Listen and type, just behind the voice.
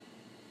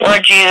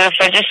Jesus,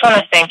 I just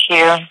want to thank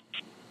you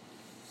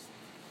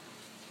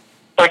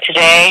for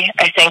today.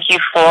 I thank you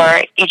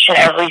for each and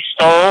every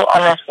soul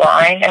on this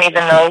line and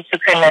even those who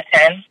couldn't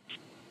attend.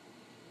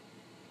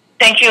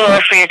 Thank you,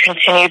 Lord, for your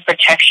continued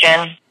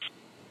protection,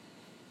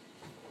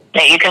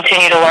 that you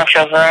continue to watch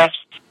over us.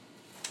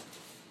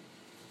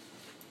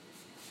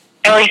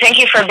 And we thank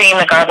you for being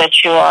the God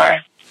that you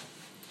are.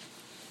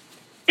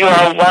 You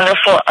are a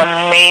wonderful,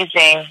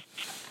 amazing,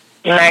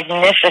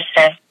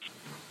 magnificent,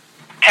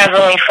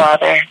 Heavenly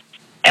Father.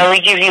 And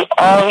we give you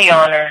all the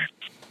honor,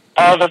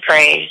 all the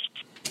praise,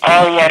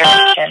 all the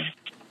adoration.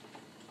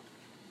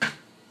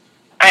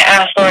 I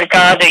ask, Lord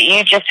God, that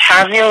you just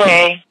have your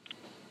way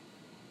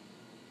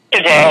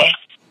today.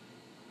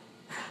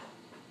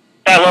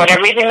 That, Lord,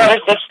 everything that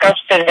is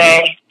discussed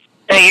today,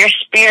 that your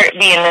spirit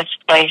be in this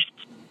place.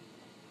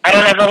 I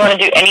don't ever want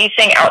to do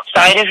anything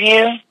outside of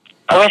you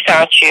or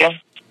without you.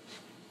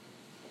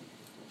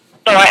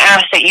 So I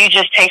ask that you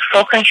just take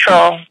full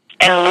control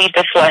and lead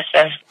this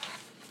lesson.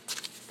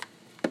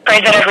 Pray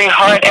that every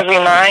heart, every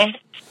mind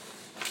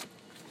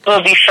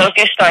will be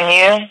focused on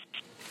you,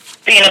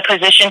 be in a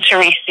position to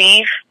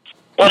receive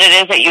what it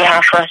is that you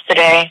have for us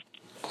today.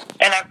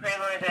 And I pray,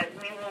 Lord, that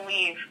we will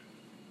leave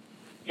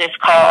this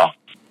call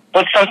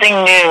with something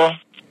new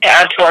to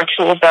add to our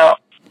tool belt,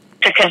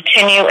 to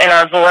continue in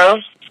our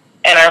growth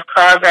and our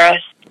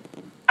progress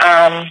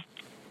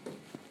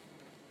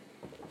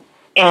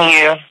in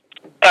you.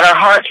 That our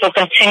hearts will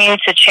continue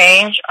to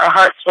change, our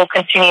hearts will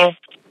continue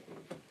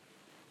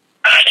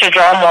to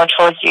draw more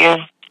towards you.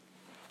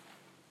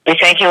 We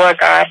thank you, Lord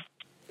God.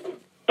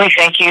 We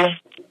thank you.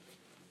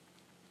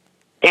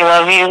 We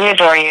love you. We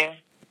adore you.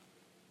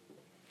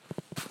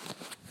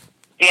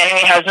 The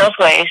enemy has no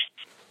place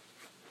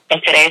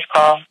in today's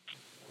call.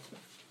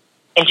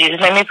 In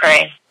Jesus' name we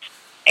pray.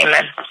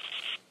 Amen.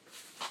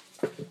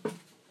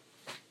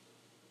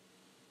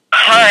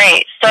 All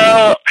right.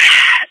 So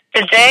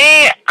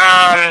today,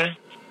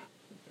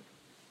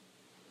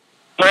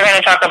 we're going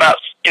to talk about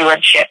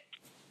stewardship.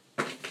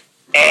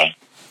 Okay?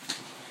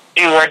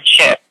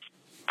 Stewardship.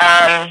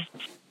 I'm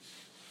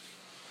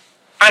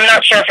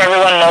not sure if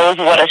everyone knows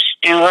what a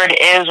steward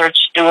is or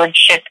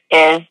stewardship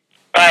is,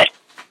 but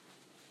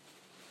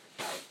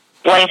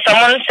when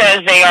someone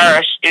says they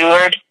are a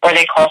steward or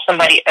they call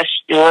somebody a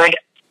steward,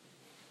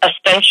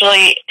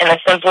 essentially, in the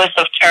simplest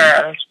of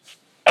terms,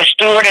 a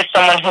steward is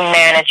someone who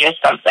manages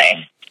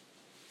something.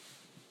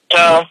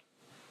 So,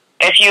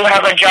 if you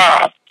have a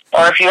job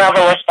or if you have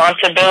a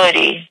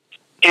responsibility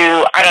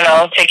to,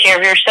 take care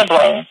of your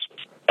siblings,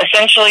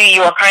 essentially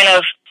you are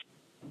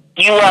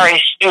a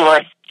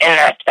steward in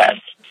that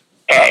sense.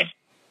 Okay.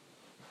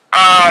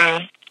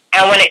 And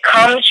when it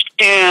comes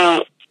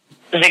to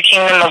the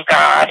kingdom of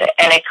God,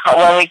 and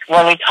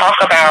when we talk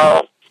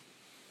about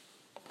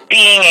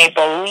being a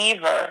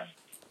believer,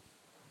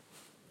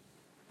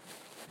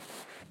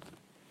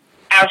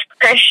 as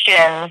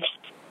Christians,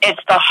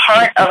 it's the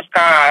heart of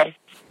God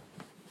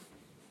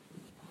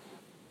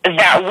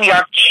that we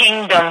are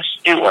kingdom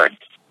stewards.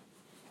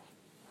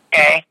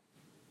 Okay?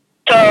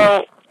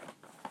 So,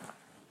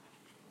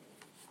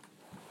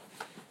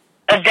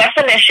 a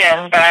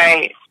definition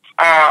that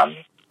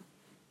I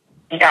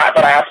got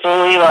that I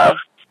absolutely love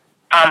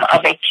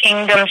of a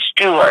kingdom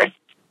steward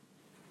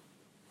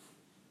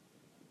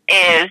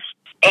is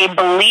a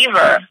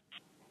believer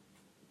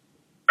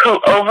who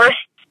oversees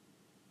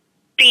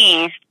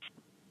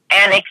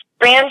an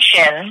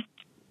expansion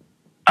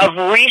of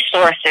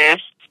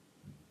resources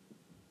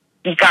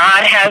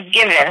God has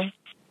given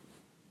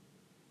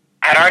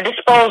at our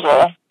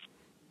disposal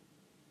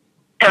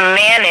to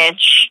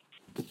manage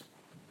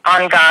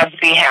on God's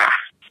behalf.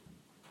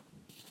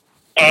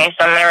 Okay,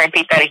 so I'm going to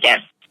repeat that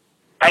again.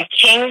 A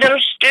kingdom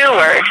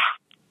steward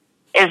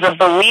is a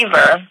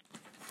believer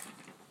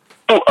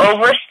who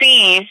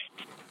oversees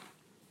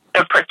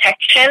the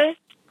protection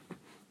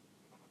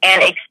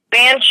and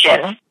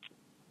expansion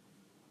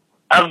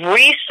of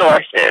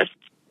resources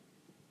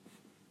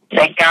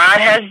that God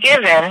has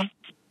given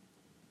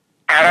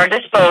at our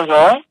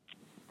disposal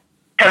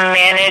to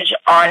manage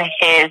on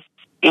His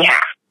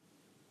behalf.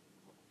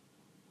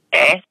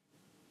 Okay?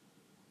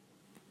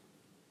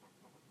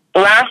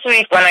 Last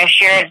week when I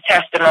shared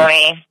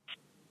testimony,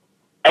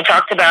 I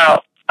talked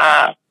about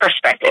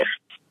perspective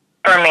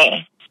for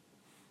me.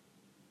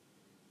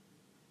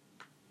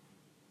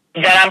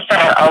 That I'm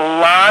saying a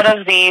lot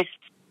of these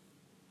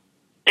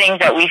things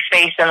that we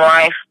face in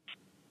life,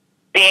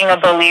 being a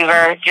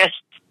believer, just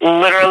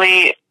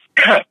literally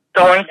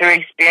going through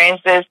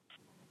experiences,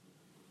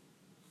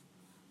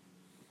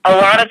 a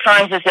lot of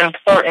times it's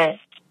important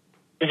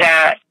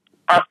that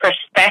our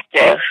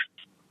perspective,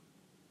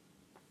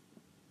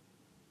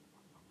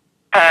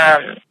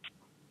 not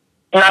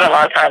a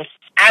lot of times,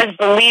 as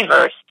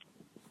believers,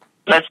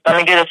 let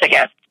me do this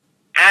again.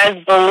 As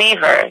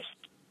believers,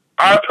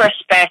 our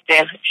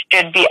perspective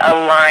should be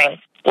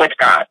aligned with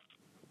God,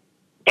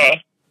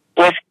 okay,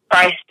 with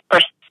Christ's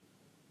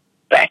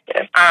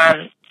perspective.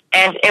 And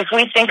if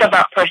we think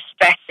about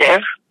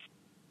perspective,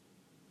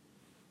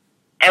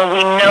 and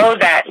we know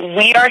that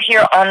we are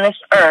here on this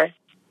earth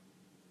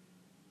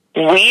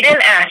We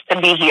didn't ask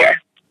to be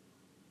here.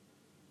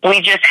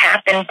 We just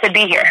happened to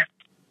be here.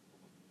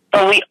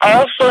 But we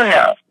also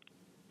know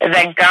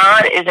that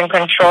God is in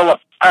control of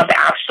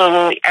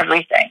absolutely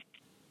everything.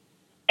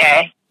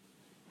 Okay?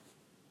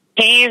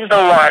 He's the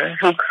one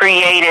who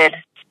created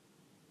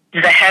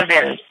the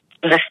heavens,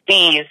 the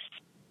seas,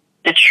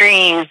 the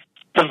trees,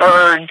 the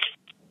birds.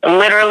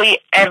 Literally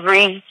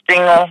every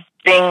single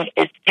thing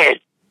is his.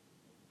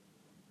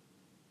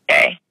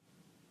 Okay?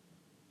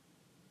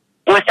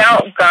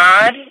 Without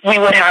God, we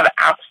would have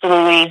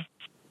absolutely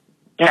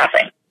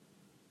nothing.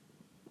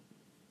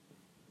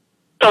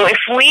 So if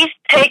we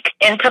take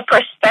into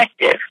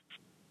perspective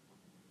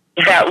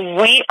that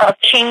we are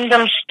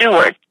kingdom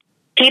stewards,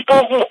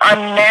 people who are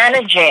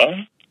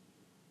managing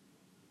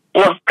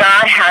what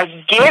God has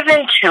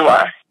given to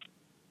us,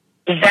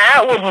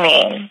 that would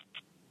mean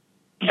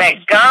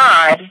that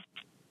God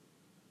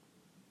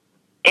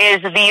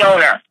is the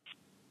owner.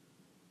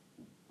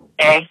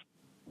 Okay?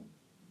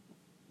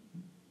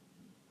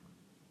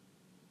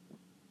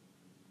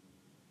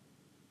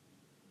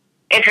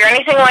 If you're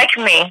anything like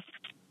me,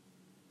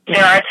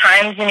 there are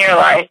times in your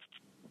life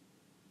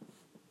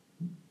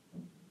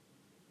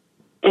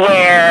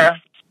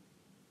where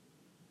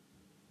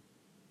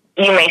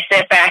you may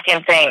sit back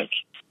and think,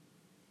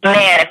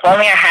 man, if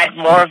only I had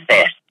more of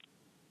this.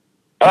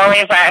 Only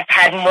if I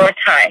had more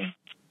time.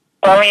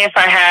 Only if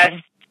I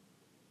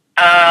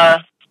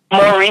had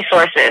more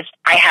resources.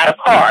 I had a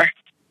car.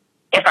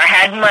 If I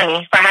had money.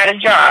 If I had a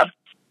job.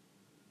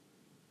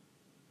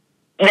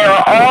 There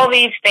are all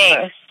these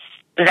things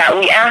that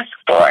we ask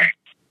for.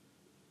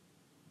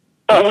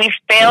 But we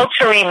fail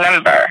to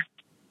remember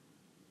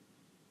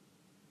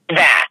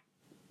that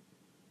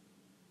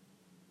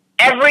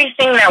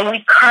everything that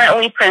we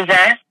currently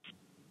possess,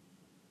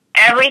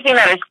 everything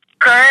that is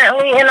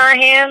currently in our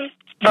hands,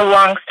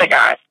 belongs to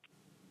God.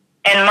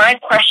 And my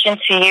question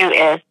to you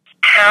is,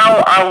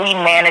 how are we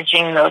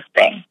managing those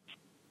things?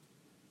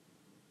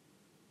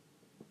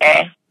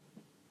 Okay?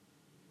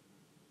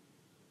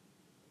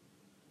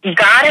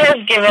 God has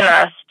given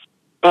us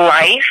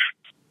life.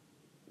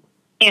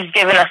 He's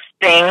given us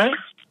things,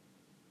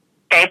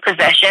 okay,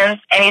 possessions,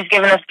 and he's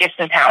given us gifts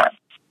and talents.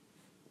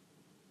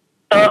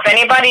 So if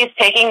anybody is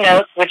taking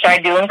notes, which I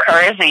do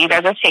encourage that you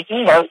guys are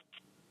taking notes,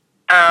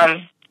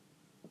 I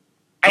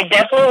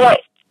definitely want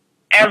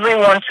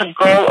everyone to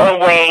go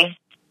away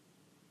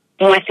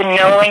with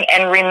knowing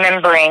and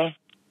remembering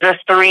the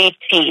 3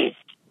 T's,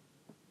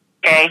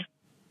 okay?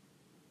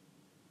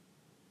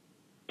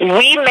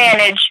 We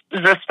manage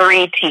the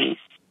 3 T's.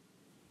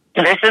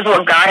 This is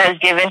what God has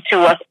given to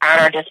us at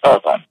our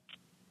disposal,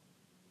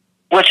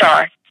 which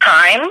are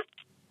time,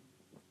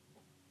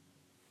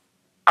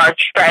 our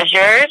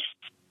treasures,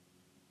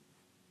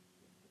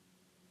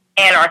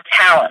 and our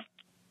talents.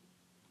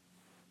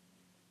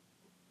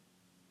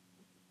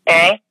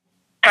 Okay?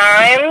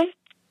 Time,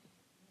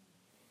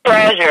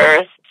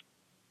 treasures,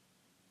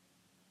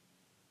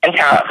 and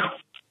talents.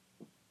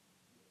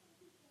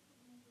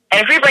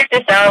 And if we break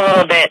this down a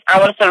little bit, I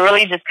want us to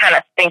really just kind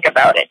of think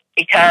about it,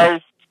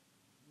 because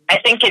I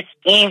think it's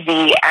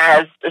easy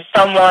as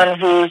someone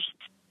who's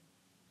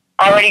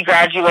already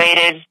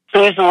graduated,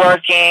 who's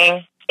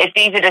working. It's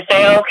easy to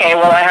say, okay,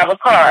 well, I have a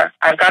car.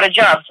 I've got a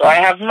job, so I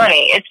have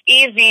money. It's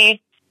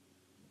easy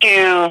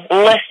to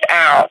list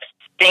out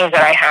things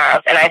that I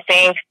have. And I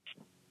think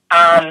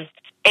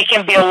it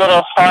can be a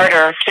little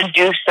harder to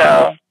do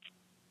so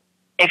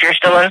if you're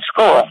still in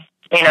school.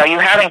 You know, you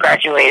haven't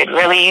graduated.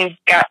 Really, you've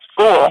got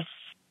school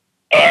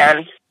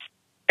and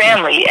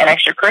family and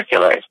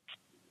extracurriculars.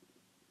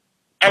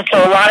 And so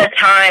a lot of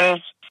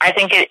times, I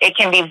think it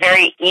can be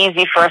very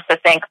easy for us to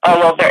think, oh,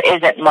 well, there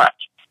isn't much.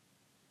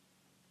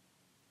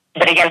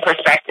 But again,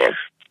 perspective.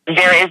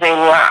 There is a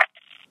lot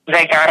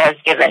that God has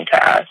given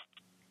to us.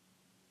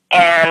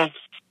 And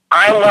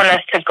I want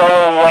us to go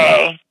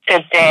away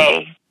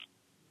today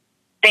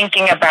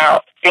thinking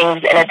about things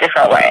in a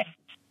different way.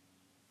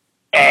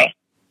 Okay?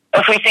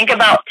 If we think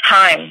about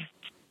time,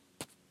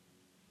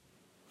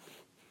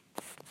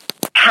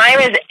 time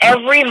is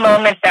every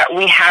moment that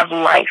we have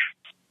life.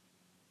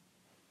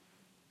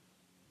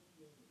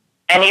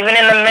 And even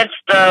in the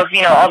midst of,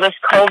 you know, all this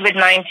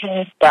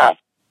COVID-19 stuff,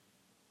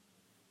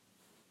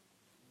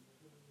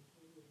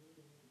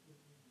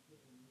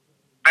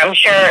 I'm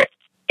sure,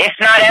 if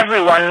not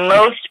everyone,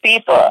 most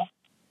people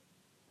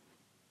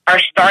are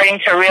starting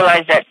to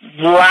realize that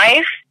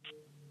life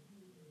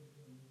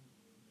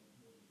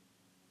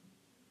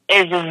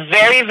is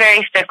very,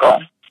 very fickle.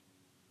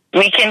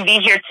 We can be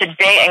here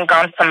today and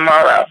gone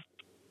tomorrow,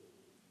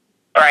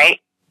 right?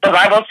 The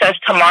Bible says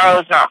tomorrow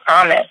is not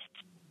promised.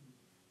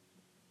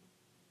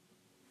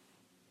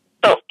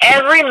 So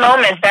every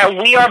moment that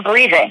we are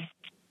breathing,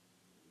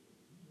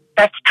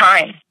 that's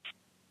time.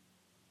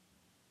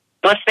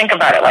 Let's think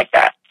about it like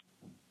that.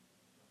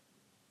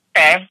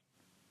 Okay?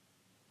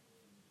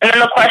 And then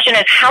the question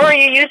is, how are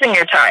you using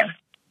your time?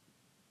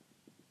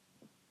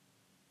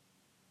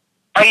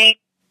 Are you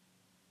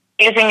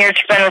using your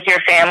time with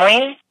your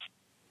family?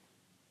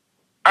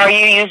 Are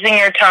you using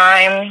your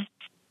time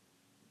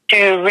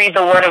to read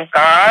the Word of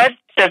God,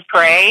 to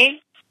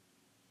pray?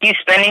 You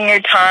spending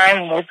your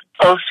time with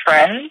close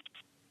friends?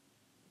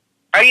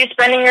 Are you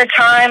spending your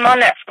time on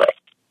Netflix?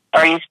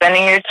 Are you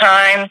spending your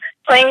time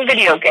playing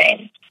video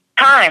games?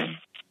 Time.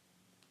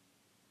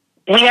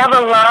 We have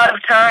a lot of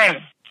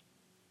time.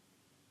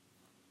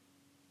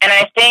 And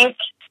I think,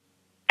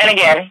 and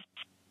again,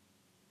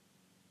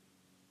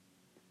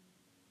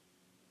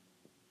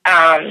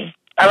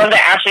 I love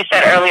that Ashley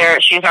said earlier,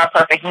 she's not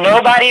perfect.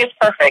 Nobody is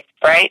perfect,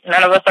 right?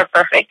 None of us are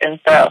perfect. And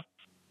so,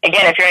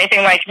 again, if you're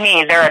anything like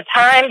me, there are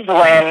times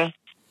when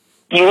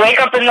you wake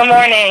up in the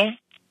morning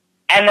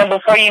and then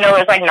before you know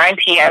it's like 9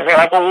 p.m. You're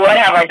like, well, what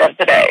have I done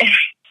today?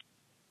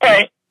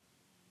 Right?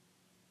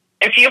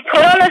 If you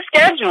put on a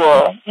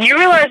schedule, you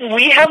realize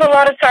we have a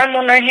lot of time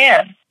on our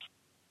hands.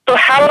 So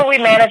how are we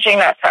managing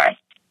that time?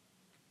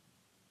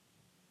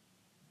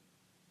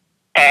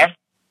 Okay.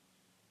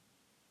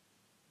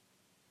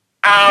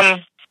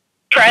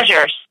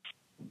 Treasures.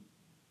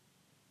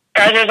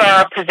 Treasures are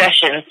our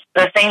possessions,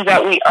 the things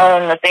that we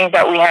own, the things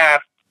that we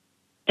have.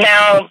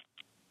 Now,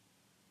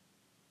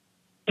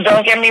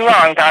 don't get me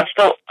wrong, God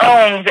still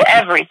owns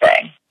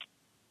everything,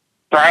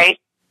 right?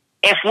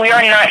 If we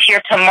are not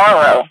here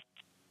tomorrow,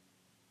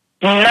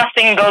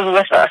 nothing goes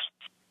with us.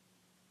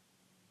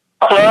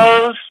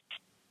 Clothes,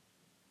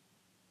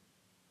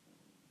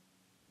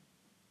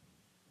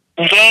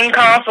 game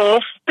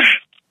consoles,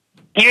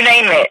 you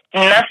name it,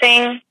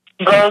 nothing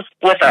goes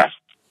with us,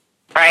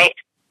 right?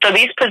 So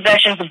these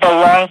possessions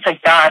belong to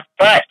God,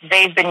 but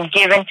they've been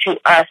given to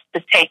us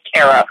to take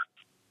care of,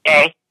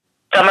 okay?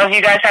 Some of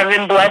you guys have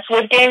been blessed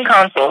with game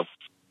consoles.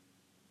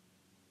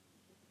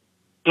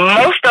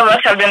 Most of us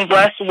have been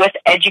blessed with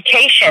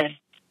education.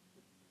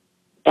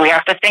 We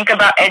have to think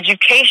about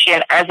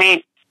education as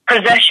a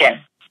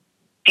possession.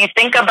 If you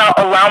think about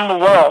around the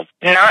world,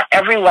 not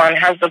everyone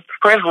has the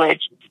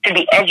privilege to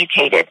be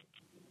educated.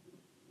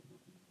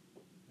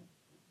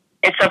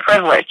 It's a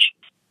privilege.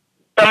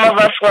 Some of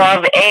us were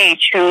of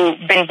age who've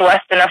been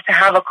blessed enough to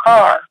have a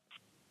car,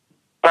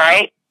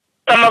 right?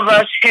 Some of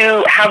us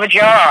who have a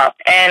job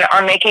and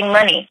are making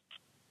money.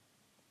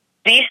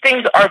 These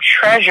things are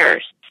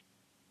treasures.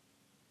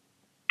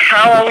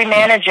 How are we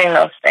managing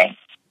those things?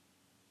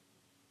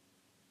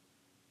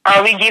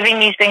 Are we giving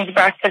these things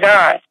back to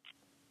God?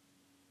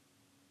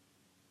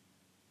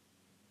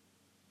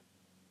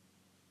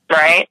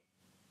 Right?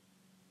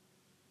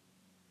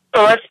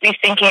 So let's be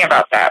thinking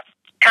about that.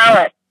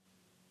 Talent.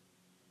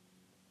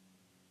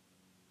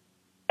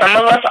 Some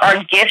of us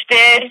are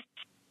gifted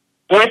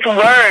with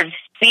words,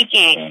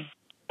 speaking,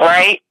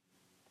 right?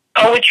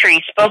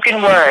 Poetry,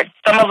 spoken word.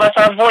 Some of us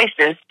are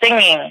voices,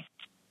 singing,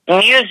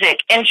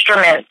 music,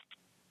 instruments,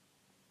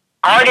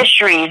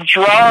 artistry,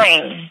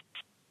 drawing.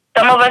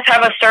 Some of us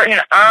have a certain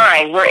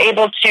eye. We're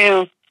able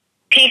to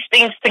piece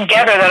things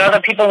together that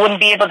other people wouldn't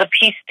be able to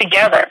piece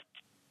together.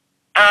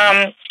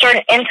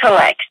 Certain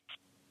intellect.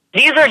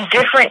 These are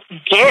different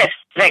gifts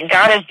that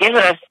God has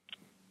given us.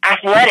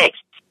 Athletics,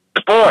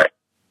 sport.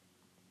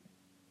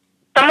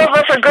 Some of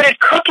us are good at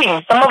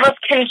cooking. Some of us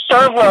can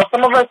serve well.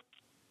 Some of us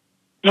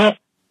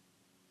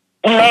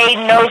may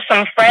know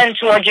some friends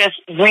who are just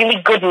really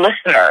good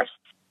listeners.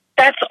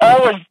 That's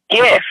all a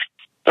gift,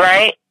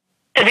 right?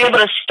 To be able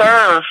to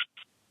serve.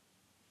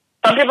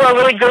 Some people are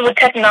really good with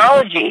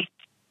technology,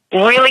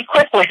 really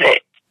quick with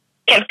it,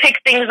 can pick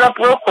things up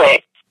real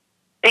quick.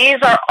 These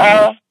are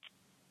all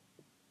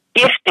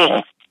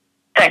giftings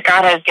that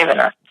God has given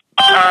us.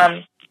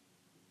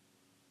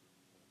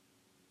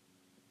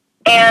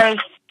 And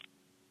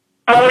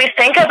when we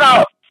think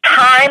about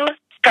time,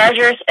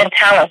 treasures, and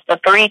talents, the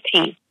 3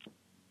 T's,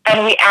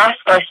 and we ask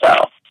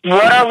ourselves,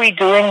 what are we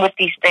doing with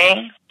these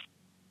things?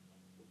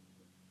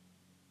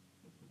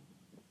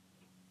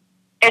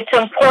 It's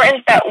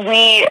important that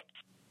we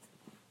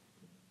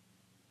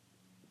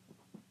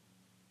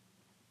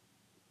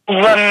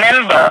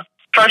remember,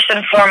 first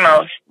and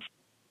foremost,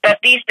 that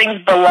these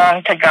things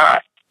belong to God,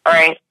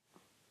 right?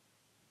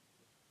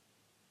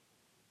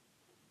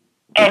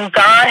 And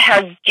God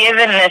has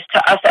given this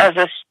to us as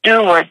a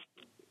steward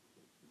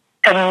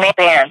to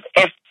manage.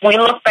 If we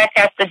look back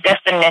at the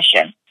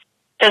definition,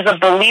 there's a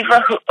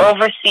believer who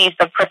oversees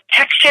the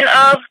protection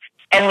of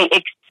and the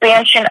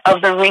expansion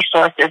of the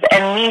resources.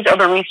 And these are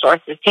the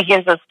resources. He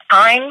gives us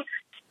time,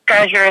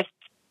 treasures,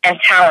 and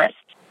talents.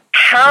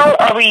 How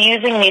are we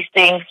using these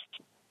things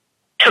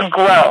to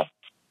grow,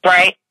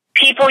 right?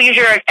 People use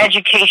your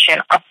education.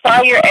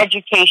 Apply your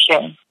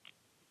education.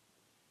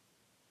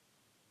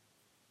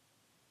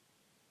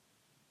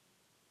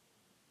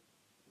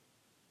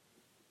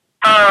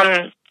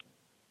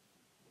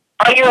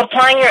 Are you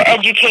applying your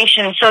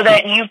education so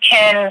that you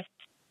can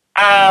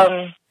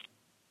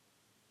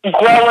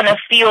grow in a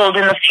field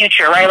in the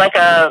future, right? Like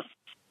a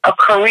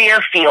career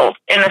field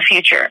in the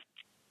future.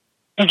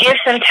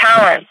 Gifts and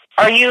talents.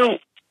 Are you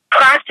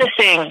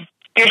practicing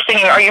your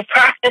singing? Are you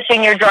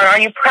practicing your drawing? Are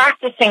you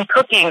practicing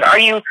cooking? Are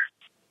you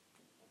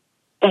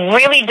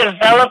really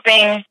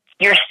developing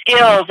your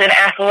skills in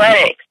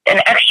athletics and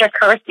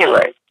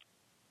extracurriculars?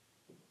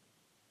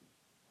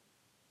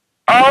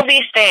 All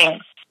these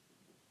things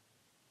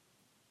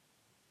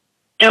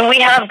Do we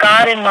have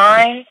God in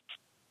mind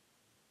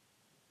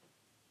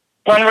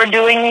when we're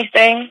doing these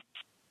things?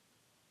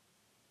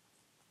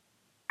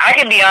 I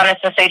can be honest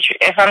and say,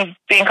 if I'm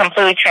being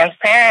completely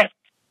transparent,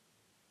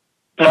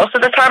 most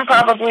of the time,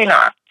 probably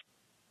not.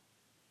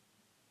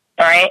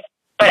 Right?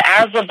 But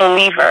as a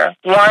believer,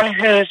 one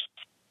who's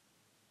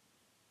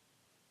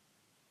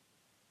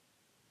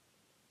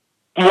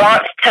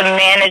wants to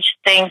manage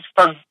things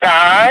for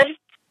God,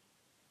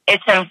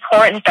 it's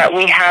important that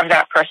we have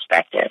that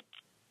perspective.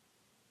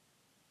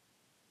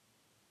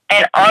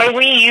 And are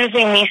we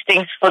using these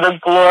things for the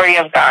glory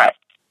of God?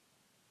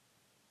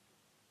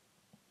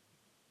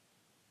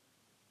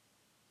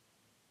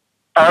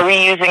 Are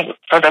we using it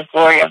for the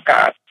glory of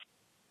God?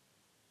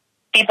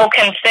 People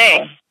can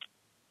sing,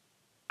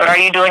 but are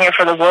you doing it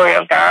for the glory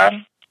of God?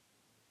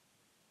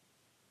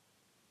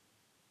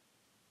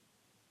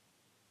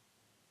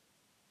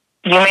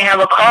 You may have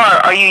a car.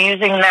 Are you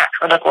using that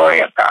for the glory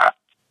of God?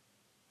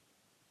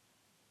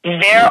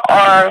 There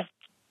are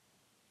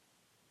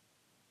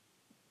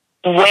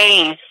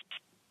ways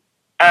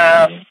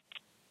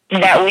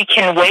that we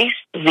can waste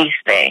these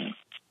things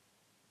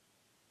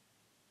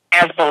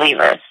as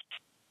believers.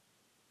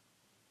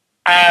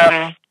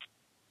 I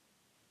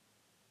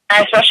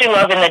especially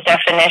love in the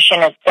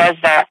definition, it says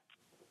that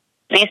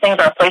these things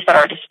are placed at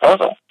our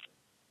disposal.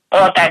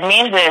 Well, what that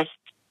means is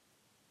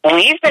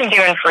we've been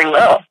given free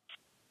will.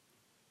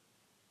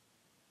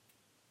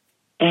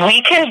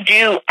 We can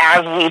do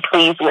as we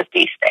please with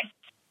these things.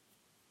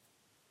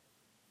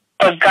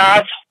 But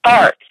God's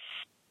heart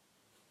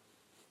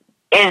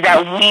is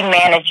that we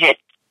manage it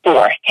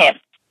for Him.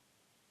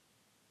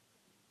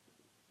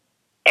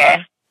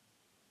 Okay?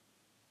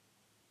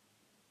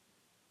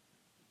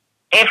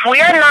 If we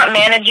are not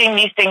managing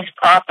these things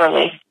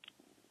properly,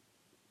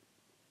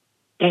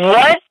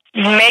 what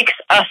makes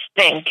us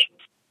think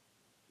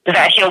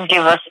that He'll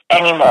give us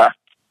any more?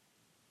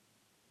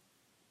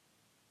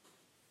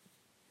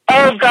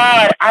 Oh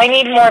God, I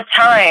need more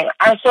time.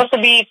 I'm supposed to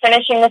be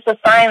finishing this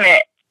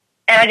assignment,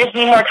 and I just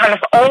need more time.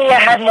 If only I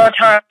had more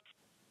time.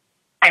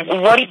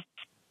 What do you...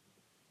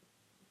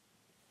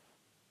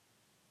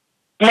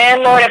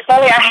 Man, Lord, if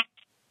only I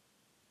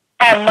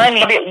had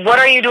money. What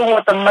are you doing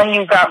with the money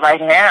you got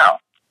right now?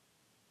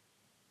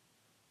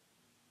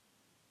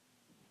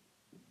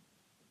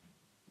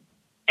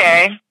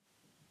 Okay?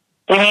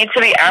 We need to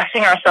be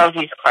asking ourselves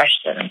these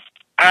questions.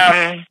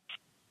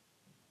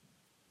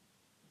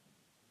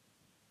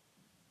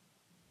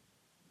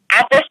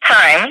 At this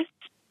time,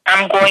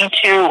 we're going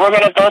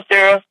to go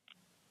through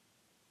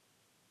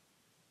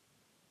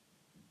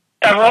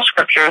several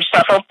scriptures,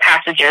 several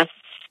passages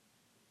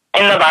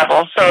in the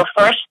Bible. So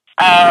first,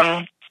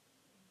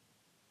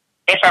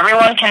 if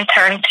everyone can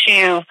turn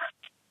to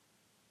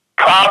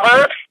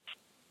Proverbs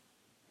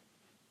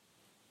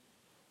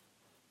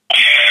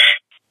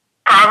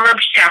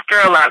chapter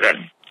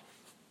 11.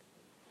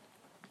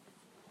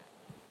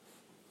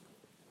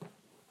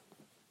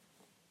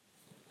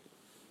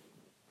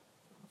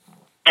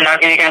 And I'll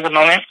give you guys a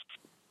moment.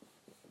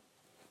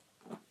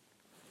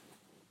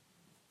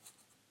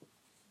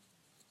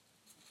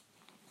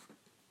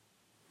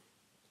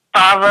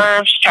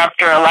 Proverbs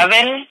chapter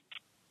 11.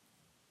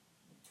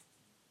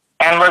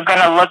 And we're going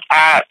to look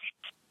at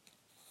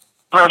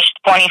verse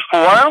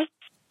 24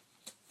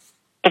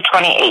 to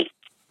 28.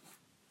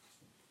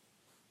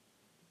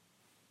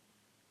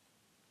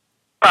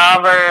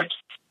 Proverbs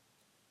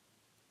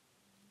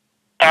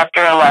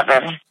chapter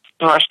 11,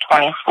 verse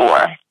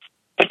 24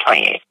 to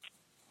 28.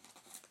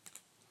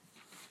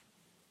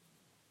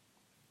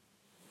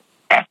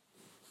 Okay.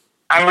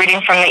 I'm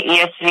reading from the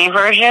ESV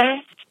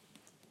version,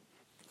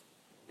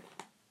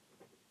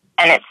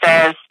 and it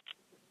says,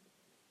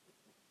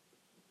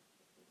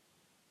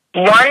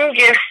 one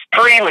gives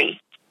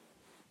freely,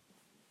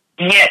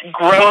 yet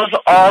grows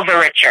all the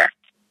richer.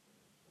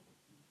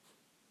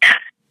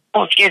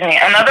 Oh, excuse me.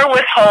 Another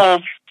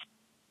withholds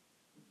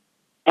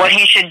what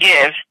he should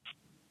give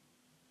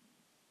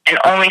and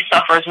only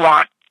suffers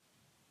want.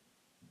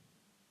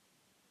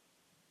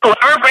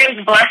 Whoever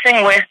brings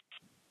blessing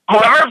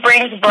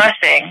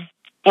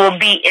will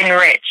be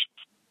enriched,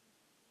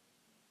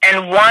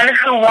 and one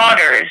who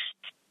waters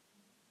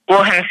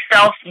will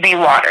himself be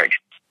watered.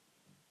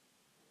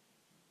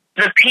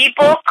 The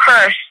people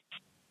curse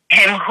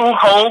him who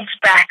holds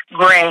back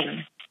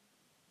grain,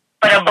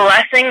 but a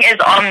blessing is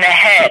on the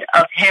head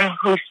of him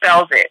who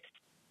sells it.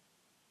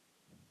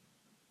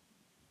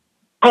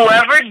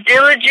 Whoever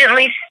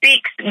diligently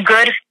seeks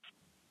good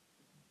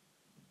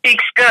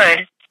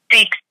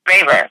seeks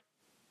favor,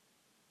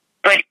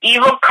 but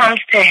evil comes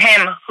to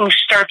him who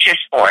searches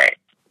for it.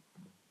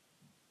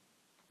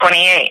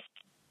 28.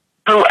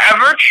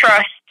 Whoever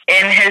trusts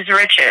in his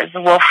riches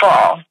will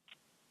fall,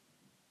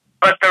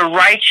 but the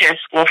righteous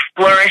will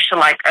flourish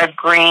like a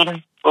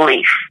green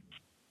leaf.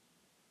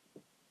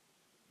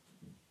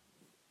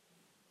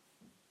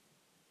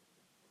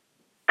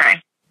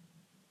 Okay.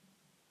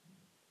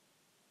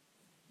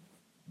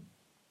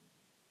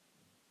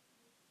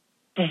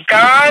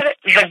 God,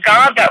 the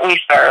God that we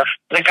serve,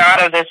 the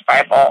God of this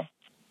Bible,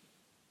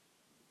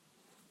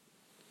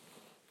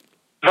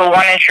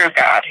 one and true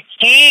God.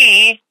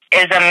 He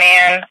is a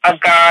man, a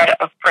God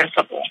of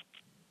principle.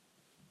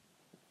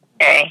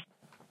 Okay?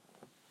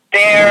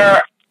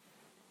 There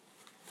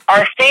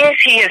are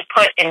things he has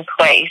put in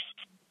place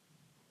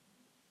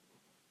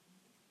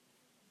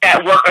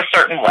that work a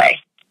certain way.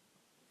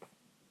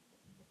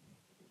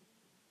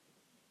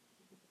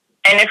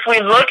 And if we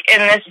look in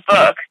this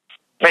book,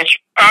 which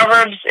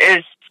Proverbs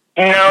is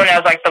known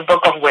as like the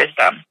book of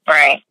wisdom,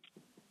 right?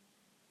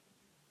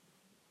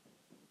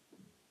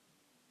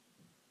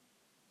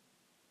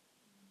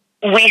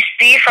 We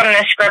see from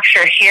the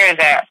scripture here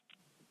that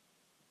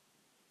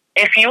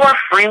if you are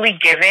freely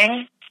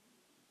giving,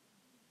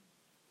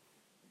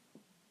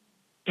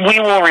 we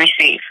will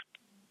receive.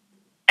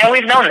 And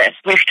we've known this.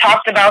 We've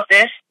talked about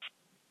this.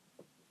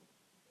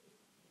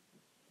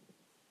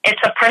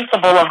 It's a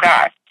principle of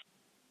God.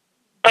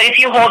 But if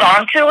you hold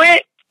on to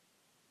it,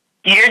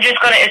 you're just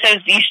going to, it says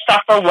you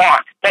suffer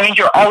want. That means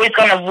you're always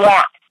going to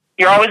want.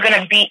 You're always going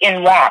to be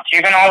in want.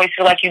 You're going to always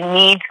feel like you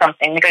need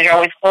something because you're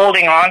always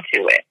holding on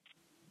to it.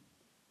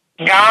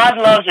 God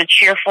loves a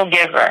cheerful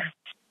giver,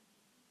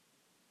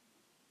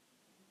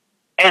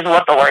 is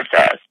what the word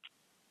says.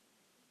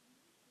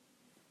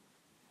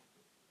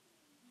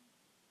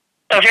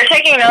 So if you're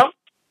taking notes,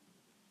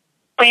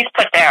 please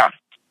put down.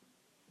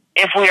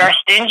 If we are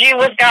stingy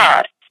with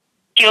God,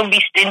 he'll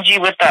be stingy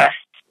with us.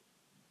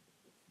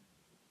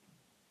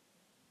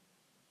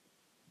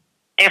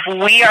 If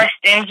we are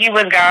stingy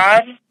with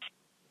God,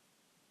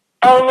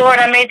 oh Lord,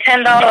 I made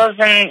 $10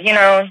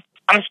 and,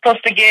 I'm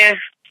supposed to give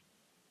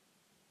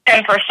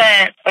 10%,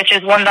 which is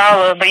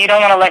 $1, but you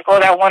don't want to let go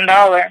of that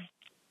 $1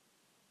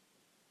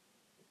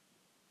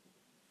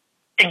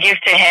 to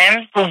give to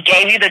him who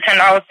gave you the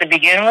 $10 to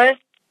begin with.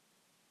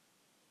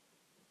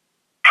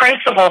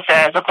 Principle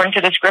says, according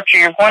to the scripture,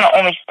 you're going to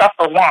only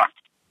suffer want.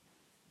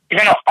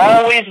 You're going to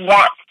always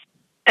want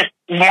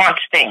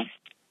things.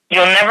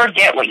 You'll never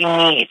get what you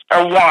need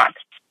or want.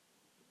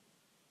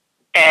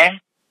 Okay?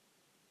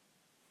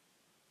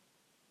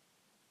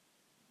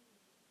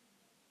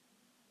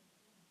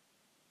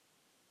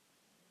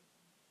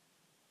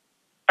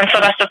 And so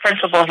that's the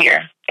principle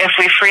here. If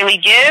we freely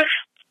give,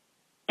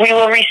 we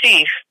will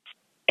receive.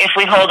 If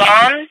we hold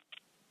on,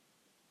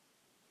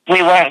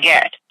 we won't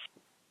get.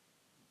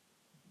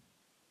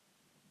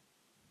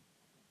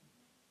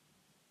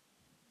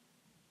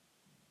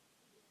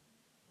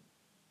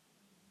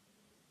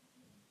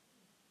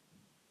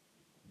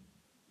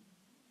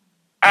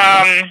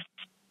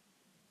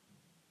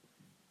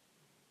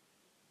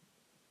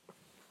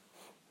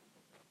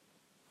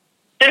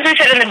 Since we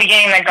said in the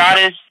beginning that God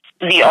is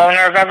the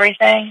owner of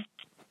everything,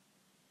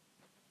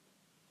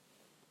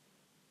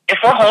 if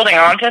we're holding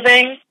on to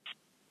things,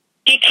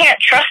 he can't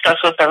trust us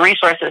with the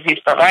resources he's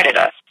provided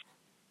us,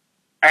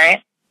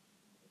 right?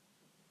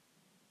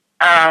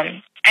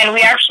 And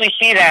we actually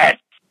see that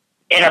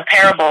in a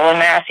parable in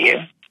Matthew,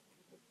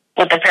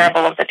 with the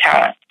parable of the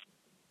talent.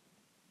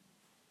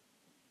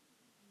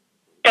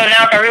 So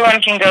now if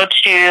everyone can go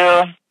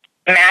to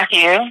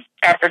Matthew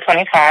chapter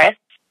 25.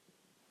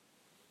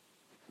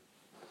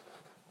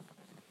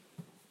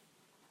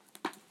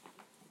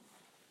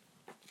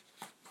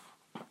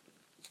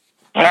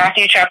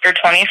 Matthew chapter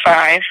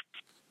 25.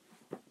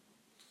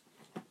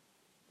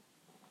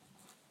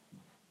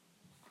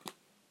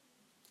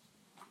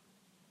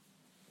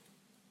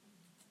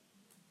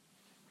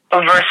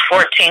 Verse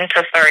 14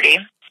 to 30.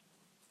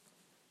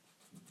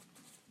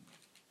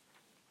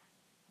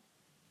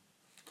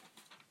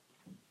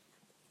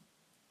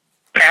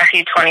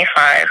 Matthew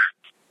 25,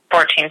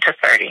 14 to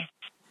 30.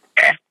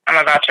 Okay,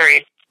 I'm about to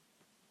read.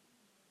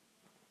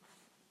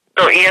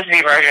 So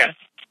ESV version.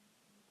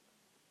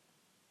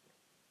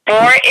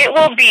 For it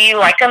will be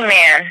like a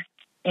man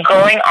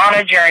going on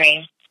a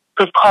journey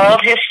who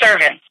called his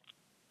servants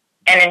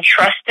and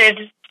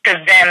entrusted to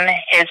them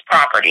his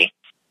property.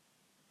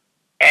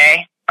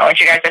 Okay? I want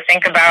you guys to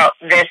think about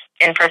this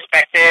in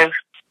perspective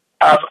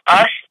of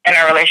us and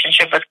our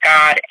relationship with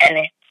God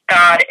and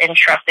God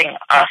entrusting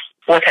us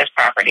with his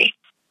property.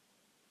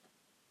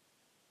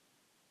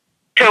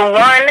 To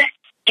one,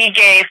 he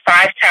gave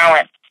 5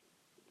 talents.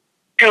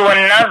 To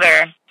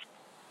another,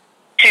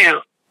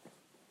 2.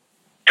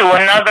 To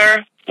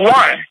another,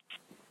 1.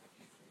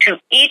 To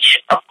each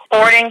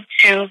according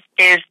to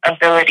his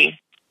ability.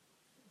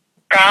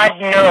 God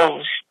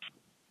knows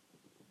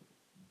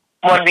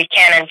what we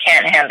can and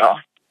can't handle.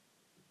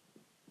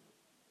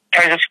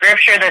 There's a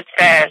scripture that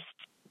says,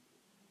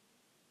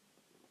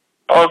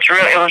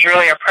 it was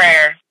really a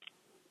prayer,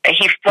 that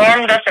he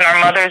formed us in our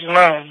mother's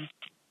womb,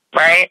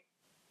 right?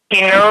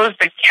 He knows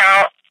the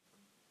count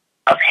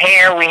of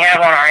hair we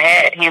have on our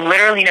head. He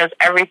literally knows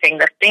everything.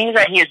 The things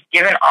that he has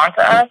given onto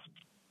us,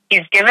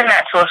 he's given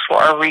that to us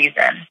for a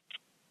reason.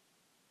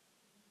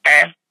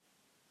 Okay?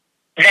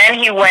 Then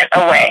he went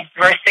away.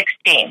 Verse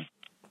 16.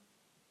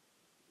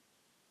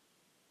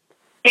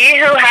 He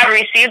who had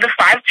received the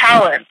 5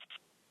 talents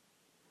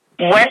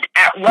went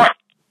at once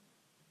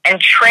and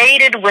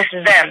traded with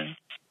them,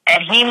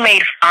 and he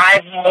made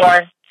 5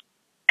 more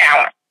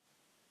talents.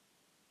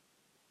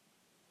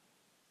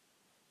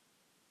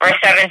 Verse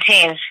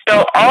 17.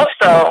 So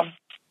also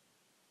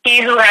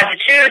he who had the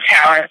 2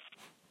 talents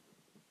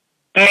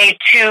made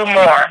 2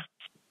 more.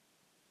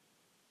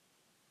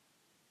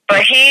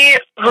 But he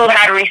who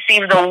had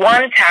received the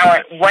 1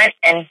 talent went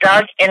and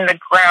dug in the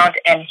ground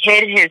and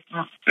hid his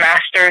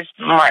master's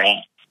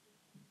money.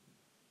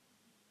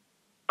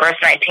 Verse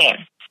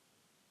 19.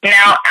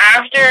 Now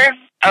after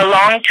a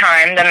long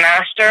time, the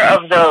master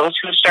of those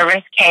whose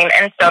servants came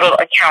and settled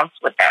accounts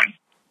with them.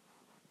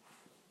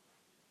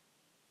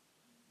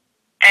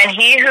 And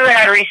he who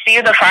had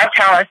received the 5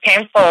 talents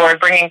came forward,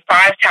 bringing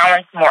 5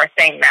 talents more,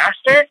 saying,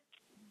 Master,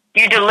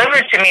 you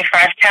delivered to me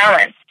 5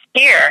 talents.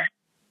 Here,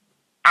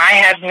 I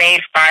have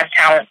made 5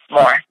 talents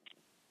more.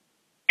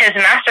 His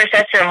master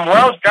said to him,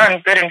 Well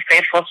done, good and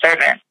faithful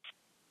servant.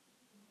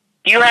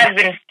 You have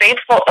been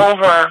faithful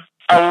over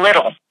a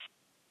little.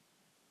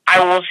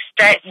 I will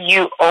set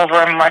you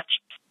over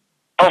much.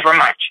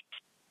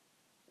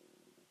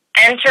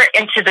 Enter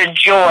into the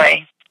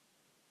joy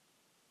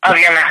of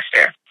your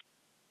master.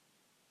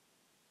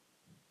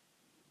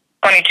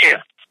 22.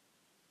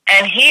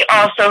 And he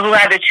also who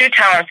had the 2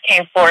 talents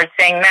came forward,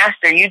 saying,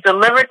 Master, you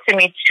delivered to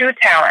me 2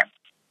 talents.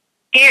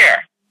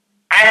 Here,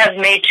 I have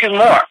made 2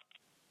 more.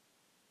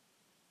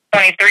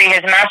 23.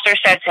 His master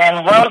said to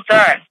him, Well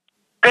done,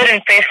 good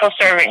and faithful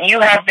servant.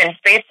 You have been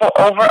faithful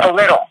over a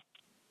little.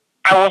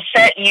 I will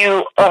set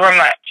you over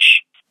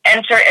much.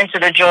 Enter into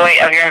the joy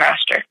of your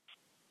master.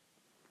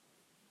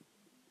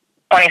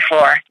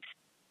 24.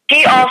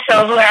 He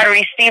also who had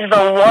received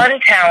the 1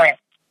 talent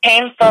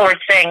came forward,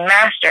 saying,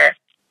 Master,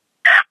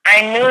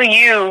 I knew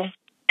you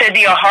to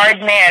be a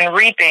hard man,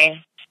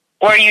 reaping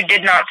where you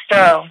did not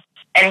sow,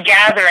 and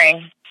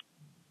gathering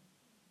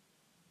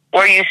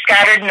where you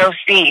scattered no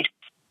seed.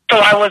 So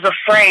I was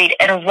afraid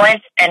and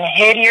went and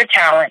hid your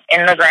talent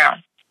in the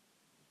ground.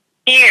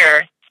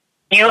 Here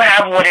you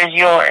have what is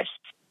yours.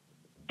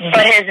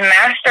 But his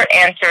master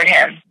answered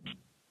him,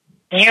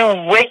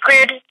 You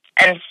wicked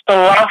and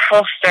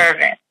slothful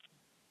servant,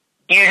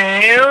 you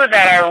knew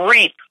that I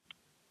reap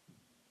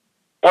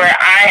where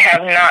I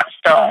have not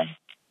sown,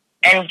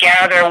 and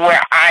gather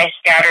where I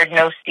scattered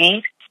no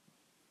seed?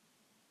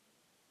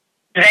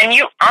 Then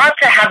you ought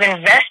to have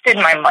invested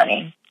my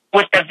money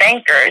with the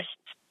bankers,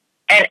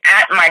 and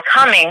at my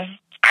coming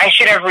I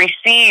should have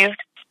received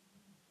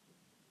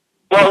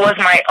what was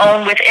my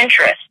own with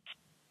interest.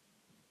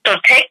 So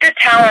take the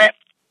talent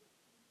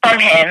from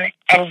him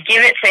and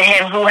give it to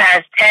him who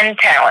has 10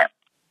 talents.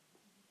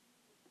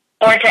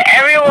 For to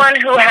everyone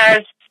who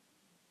has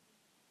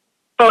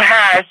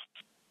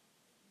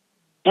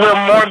will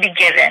more be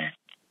given,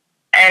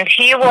 and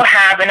he will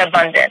have an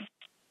abundance.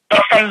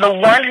 But from the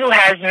one who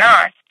has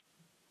not,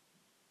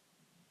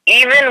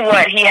 even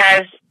what he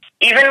has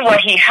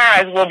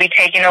will be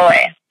taken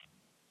away.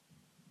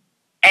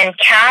 And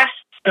cast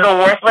the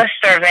worthless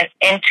servant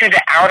into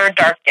the outer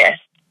darkness,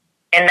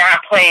 in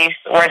that place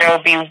where there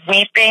will be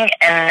weeping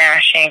and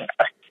gnashing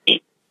of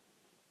teeth.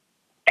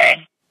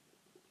 Okay.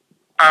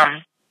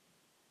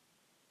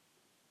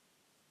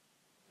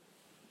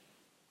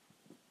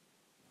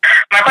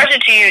 My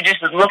question to you,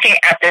 just looking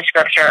at this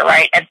scripture,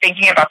 right, and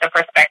thinking about the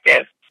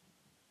perspective,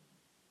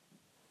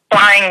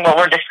 applying what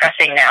we're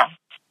discussing now.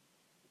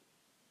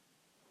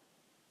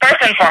 First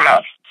and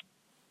foremost,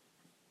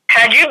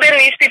 had you been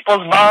these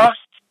people's boss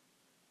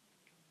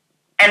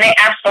and they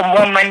asked for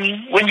more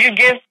money, would you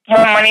give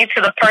more money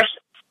to the person?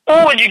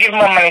 Who would you give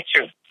more money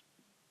to?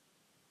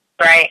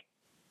 Right?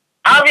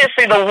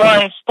 Obviously, the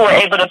ones who were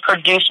able to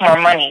produce more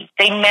money,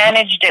 they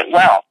managed it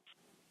well.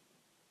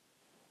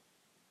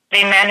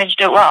 They managed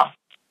it well.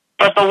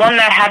 But the one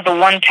that had the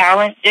 1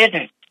 talent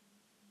didn't.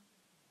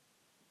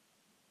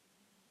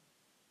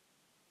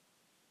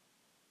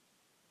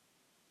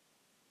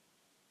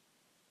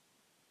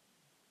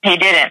 He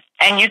didn't.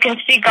 And you can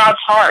see God's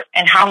heart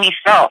and how he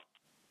felt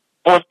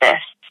with this.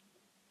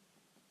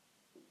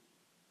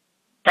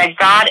 That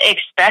God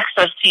expects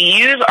us to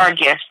use our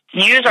gifts,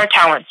 use our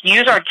talents,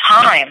 use our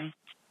time,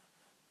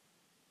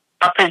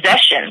 our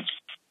possessions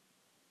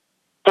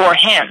for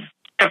him,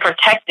 to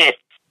protect it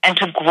and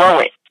to grow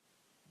it.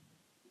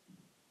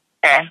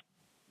 Okay?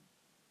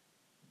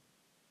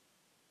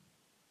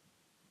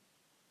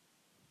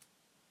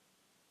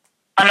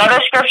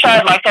 Another scripture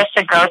I'd like us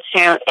to go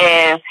to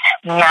is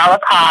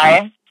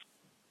Malachi.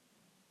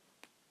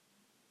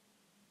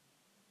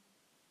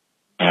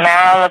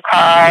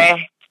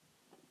 Malachi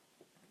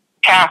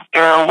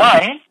chapter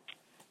 1.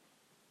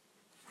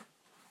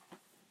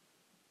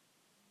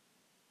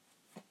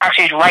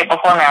 Actually, it's right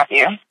before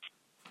Matthew.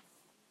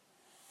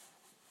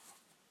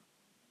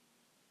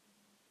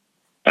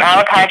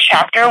 Malachi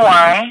chapter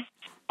 1,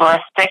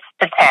 verse 6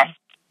 to 10.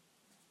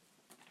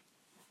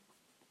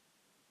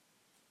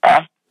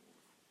 Okay.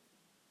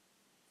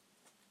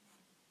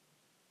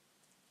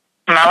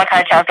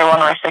 Malachi chapter 1,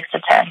 verse 6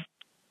 to 10.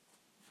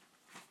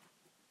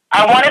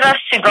 I wanted us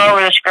to go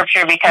over the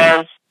scripture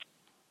because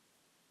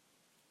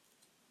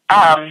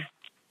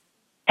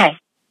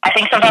I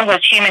think sometimes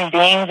as human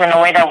beings, in the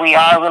way that we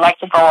are, we like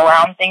to go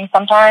around things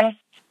sometimes.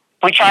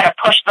 We try to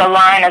push the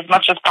line as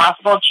much as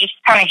possible. It's just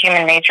kind of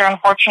human nature,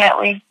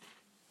 unfortunately.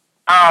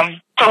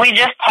 So we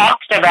just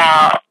talked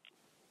about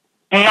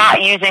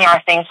not using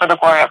our things for the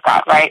glory of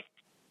God, right?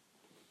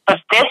 But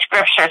this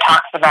scripture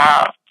talks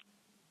about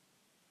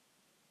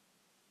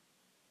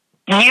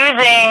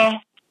using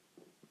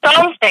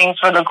some things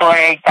for the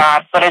glory of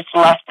God, but it's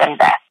less than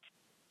that.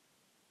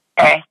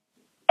 Okay?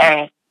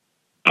 And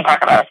we'll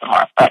talk about it some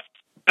more. But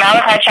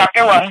Malachi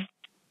chapter 1,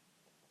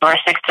 verse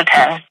 6 to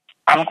 10,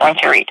 I'm going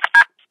to read.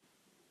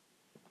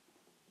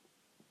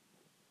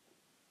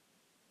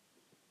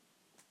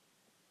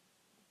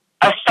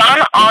 A son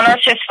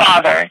honors his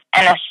father,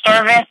 and a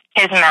servant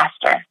his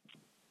master.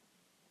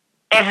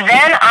 If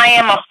then I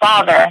am a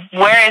father,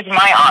 where is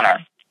my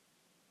honor?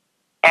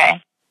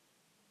 Okay.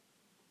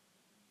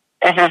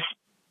 This is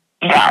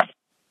God.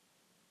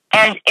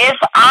 And if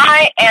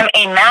I am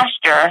a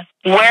master,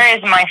 where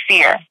is my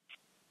fear?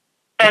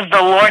 Says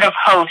the Lord of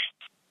hosts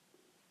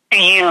to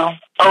you,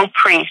 O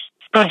priests,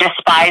 who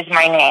despise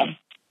my name.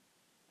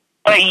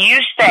 But you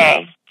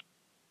say,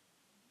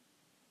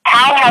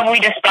 how have we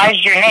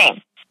despised your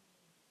name?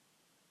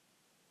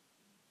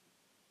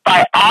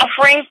 By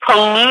offering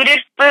polluted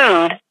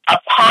food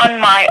upon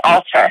my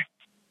altar.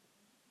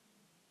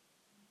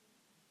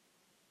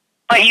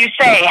 But you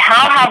say,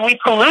 how have we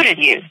polluted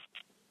you?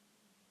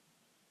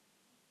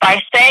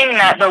 By saying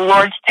that the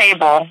Lord's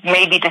table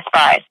may be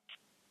despised.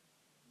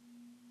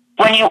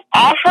 When you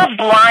offer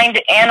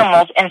blind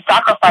animals in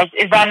sacrifice,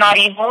 is that not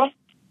evil?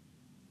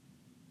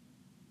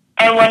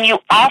 And when you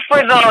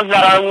offer those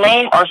that are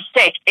lame or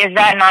sick, is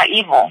that not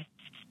evil?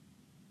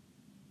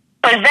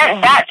 Present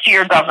that to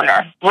your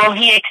governor. Will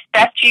he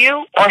accept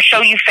you or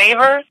show you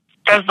favor,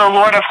 says the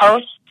Lord of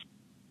hosts?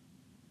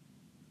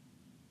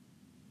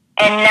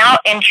 And now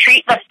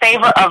entreat the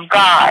favor of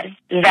God,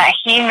 that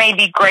he may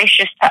be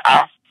gracious to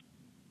us.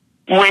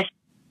 With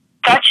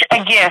such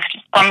a gift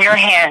from your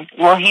hand,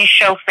 will he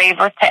show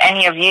favor to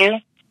any of you,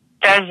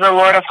 says the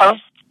Lord of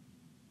hosts?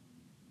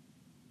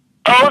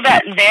 Oh,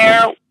 that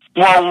there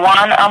were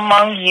one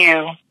among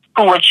you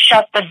who would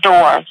shut the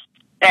doors,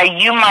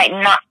 that you might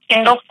not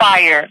kindle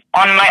fire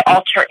on my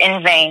altar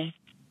in vain.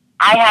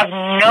 I have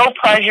no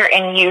pleasure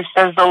in you,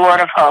 says the Lord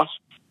of hosts,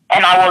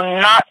 and I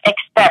will not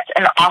accept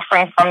an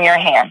offering from your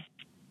hand.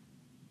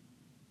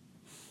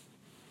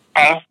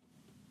 Okay?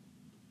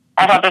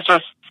 I thought this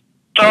was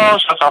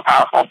so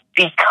powerful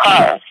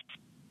because,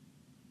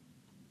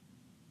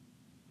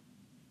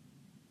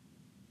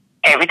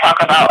 okay, we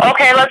talk about,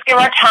 okay, let's give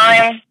our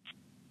time,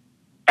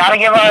 gotta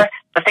give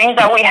the things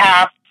that we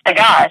have to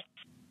God.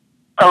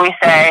 So we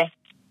say,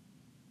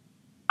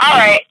 all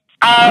right,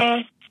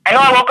 I know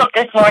I woke up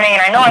this morning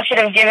and I know I should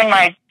have given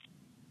my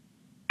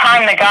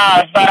time to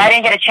God, but I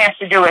didn't get a chance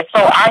to do it.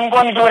 So I'm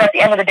going to do it at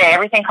the end of the day.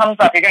 Everything comes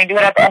up. You're going to do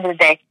it at the end of the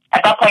day.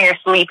 At that point, you're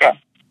sleeping. At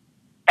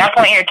that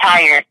point, you're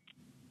tired,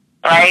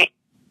 right?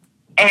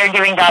 And you're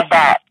giving God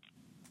that.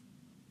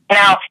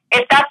 Now,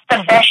 if that's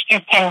the best you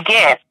can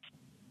give,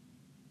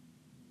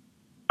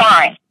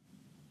 fine.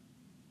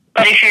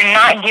 But if you're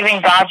not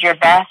giving God your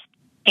best,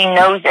 he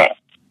knows it.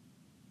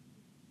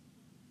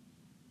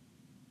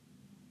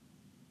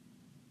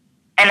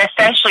 And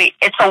essentially,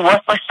 it's a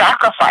worthless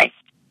sacrifice.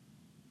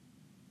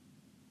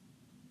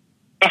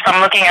 If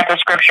I'm looking at the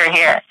scripture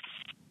here,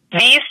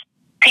 these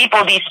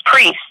people, these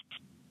priests,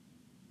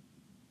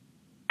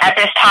 at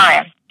this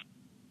time,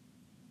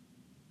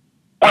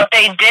 what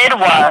they did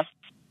was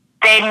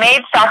they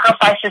made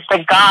sacrifices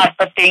to God,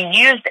 but they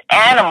used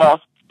animals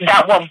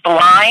that were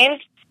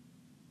blind,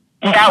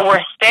 that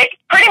were sick,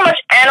 pretty much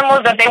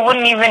animals that they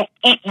wouldn't even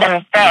eat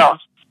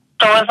themselves.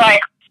 So it's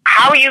like,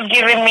 how are you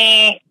giving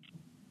me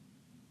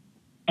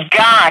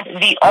God,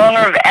 the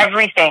owner of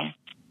everything,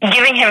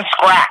 giving him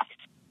scraps?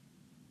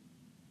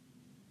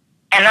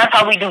 And that's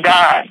how we do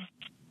God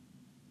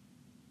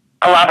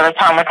a lot of the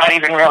time without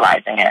even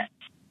realizing it.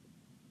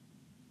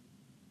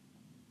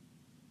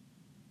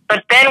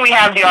 But then we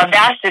have the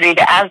audacity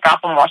to ask God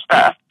for more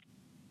stuff.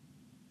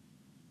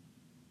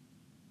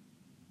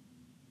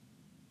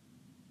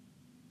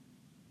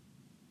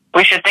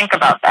 We should think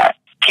about that.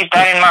 Keep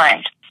that in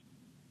mind.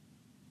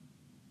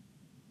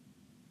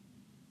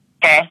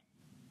 Okay?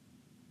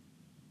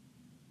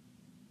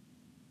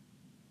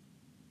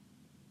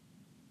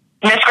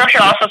 The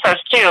scripture also says,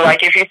 too,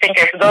 like if you think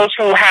of those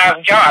who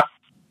have jobs,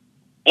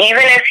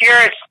 even if you're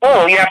at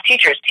school, you have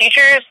teachers.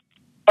 Teachers,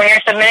 when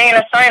you're submitting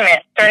an assignment,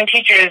 certain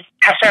teachers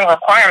have certain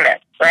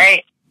requirements,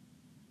 right?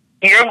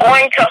 You're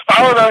going to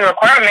follow those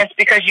requirements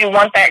because you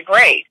want that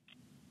grade.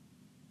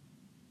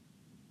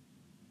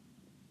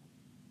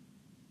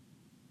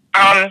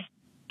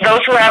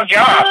 Those who have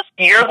jobs,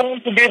 you're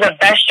going to do the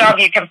best job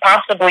you can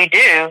possibly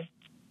do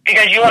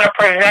because you want to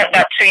present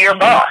that to your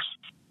boss.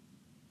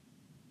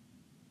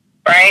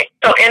 Right?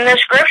 So in the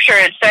scripture,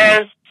 it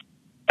says,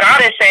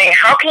 God is saying,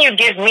 how can you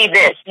give me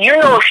this? You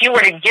know, if you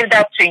were to give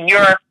that to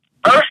your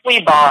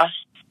earthly boss,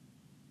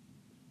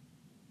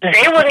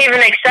 they wouldn't even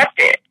accept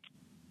it.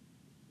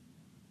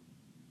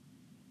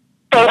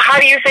 So how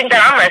do you think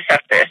that I'm going to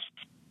accept this?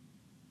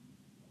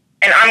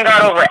 And I'm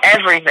God over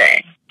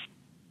everything.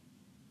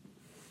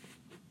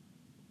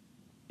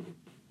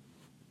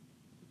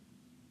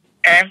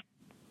 Okay?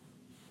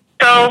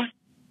 So,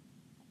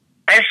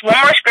 there's one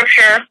more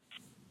scripture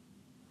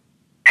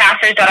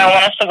passage that I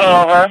want us to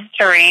go over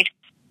to read.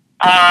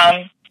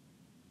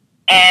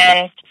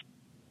 And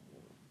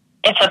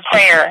it's a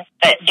prayer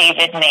that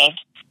David made.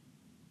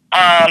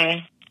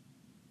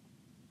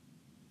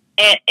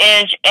 It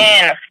is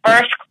in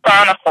First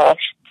Chronicles.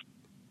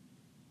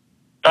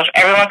 So if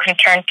everyone can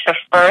turn to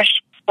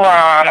First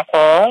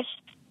Chronicles.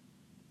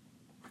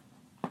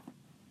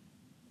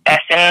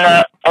 That's in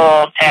the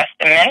Old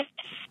Testament.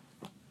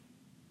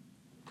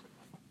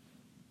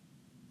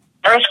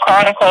 First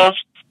Chronicles,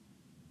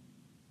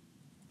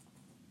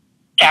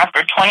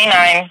 chapter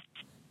 29.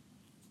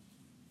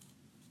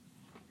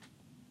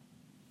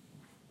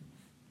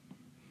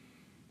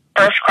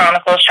 First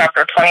Chronicles,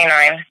 chapter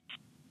 29,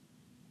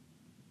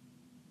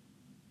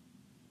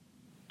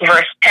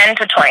 verse 10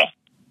 to 20.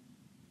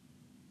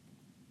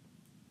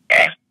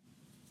 Okay.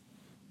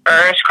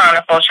 First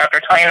Chronicles,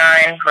 chapter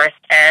 29, verse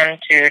 10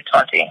 to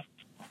 20.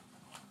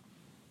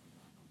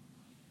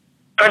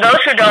 For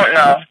those who don't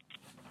know,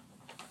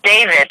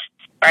 David,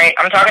 right?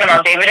 I'm talking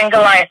about David and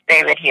Goliath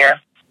David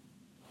here.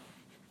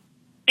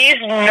 He's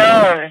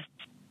known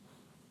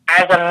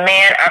as a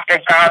man after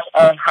God's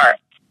own heart.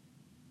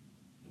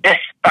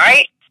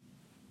 Despite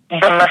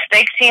the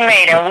mistakes he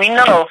made, and we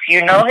know, if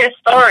you know his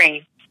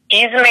story,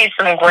 he's made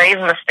some grave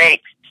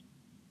mistakes.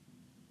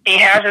 He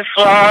has his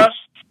flaws,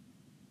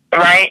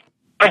 right?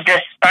 But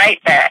despite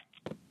that,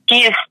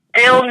 he is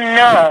still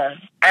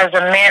known as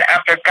a man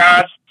after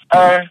God's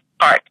own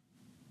heart.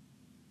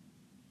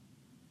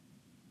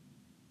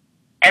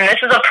 And this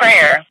is a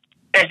prayer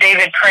that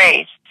David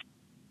prays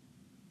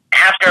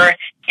after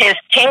his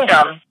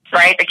kingdom,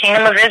 right? The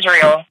kingdom of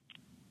Israel.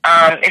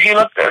 If you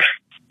look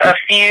a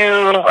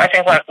few, I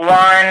think like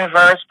one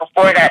verse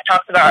before that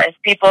talks about his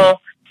people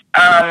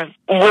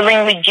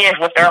willingly give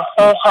with their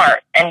whole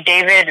heart, and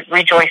David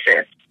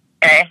rejoices,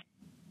 okay?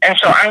 And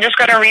so I'm just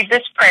going to read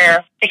this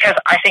prayer because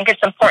I think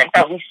it's important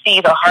that we see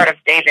the heart of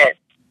David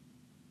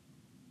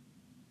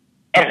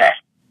in this.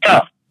 So,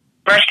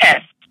 verse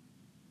 10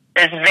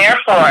 says,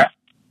 therefore,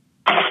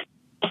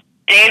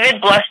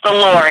 David blessed the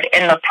Lord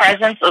in the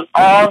presence of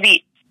all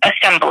the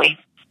assembly.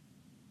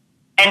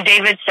 And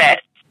David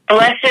said,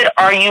 blessed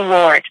are you,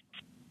 Lord,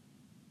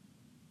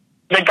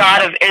 the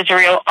God of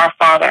Israel, our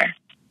Father,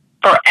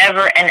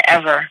 forever and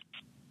ever.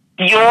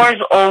 Yours,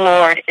 O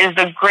Lord, is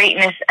the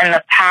greatness and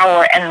the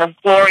power and the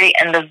glory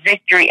and the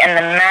victory and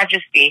the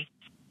majesty.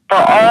 For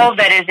all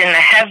that is in the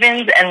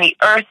heavens and the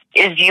earth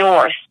is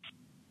yours.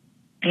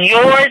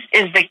 Yours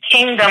is the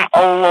kingdom,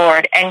 O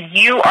Lord, and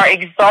you are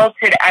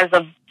exalted as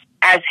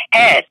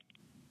head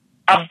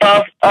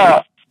above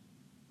all.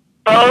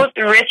 Both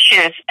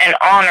riches and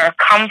honor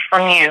come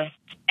from you,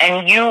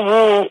 and you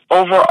rule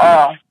over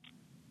all.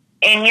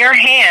 In your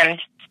hand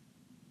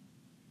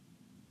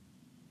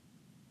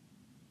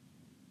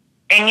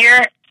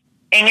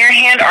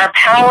are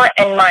power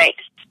and might,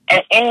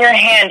 and in your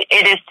hand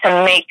it is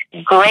to make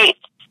great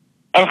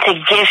and to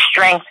give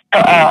strength to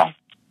all.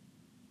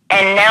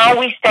 And now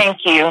we thank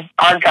you,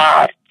 our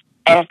God,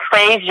 and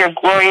praise your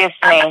glorious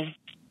name.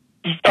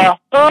 But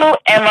who am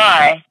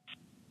I,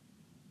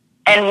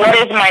 and what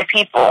is my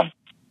people,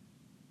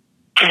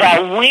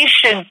 that we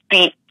should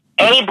be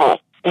able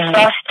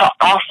thus to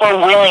offer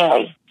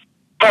willingly?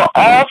 For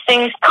all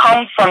things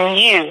come from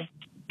you,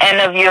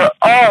 and of your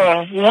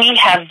own we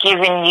have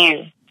given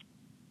you.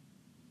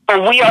 For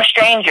we are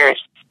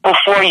strangers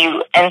before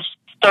you, and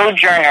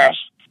sojourners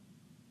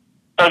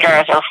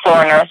or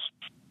foreigners,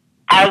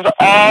 as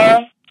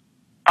all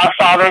our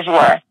fathers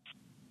were.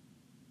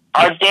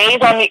 Our days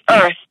on the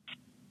earth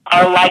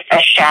are like a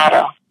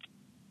shadow,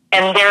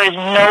 and there is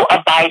no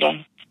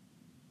abiding.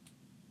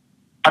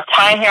 Our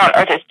time here on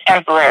earth is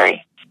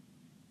temporary.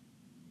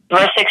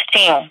 Verse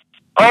 16,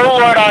 O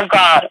Lord our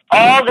God,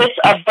 all this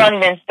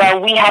abundance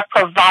that we have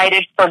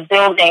provided for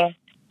building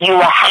you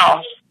a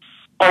house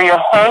for your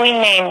holy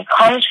name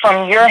comes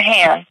from your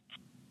hand,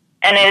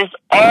 and is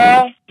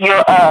all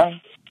your own.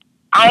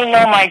 I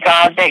know, my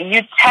God, that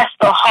you test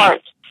the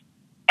heart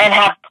and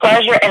have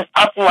pleasure in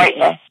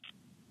uprightness.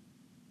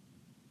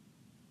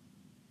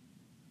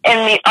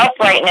 In the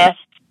uprightness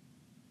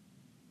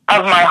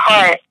of my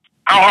heart,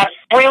 I have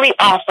freely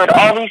offered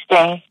all these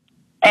things,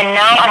 and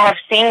now I have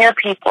seen your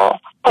people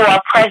who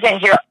are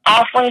present here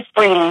offering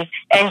freely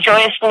and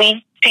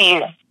joyously to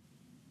you.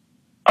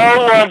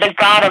 O Lord, the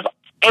God of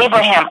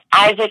Abraham,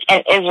 Isaac,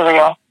 and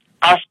Israel,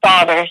 our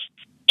fathers,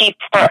 keep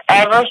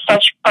forever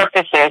such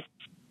purposes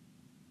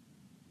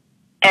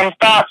and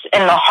thoughts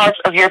in the hearts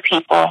of your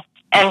people,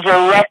 and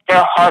direct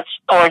their hearts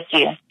towards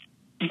you.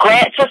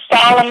 Grant to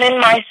Solomon,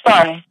 my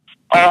son,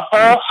 a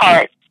whole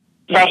heart,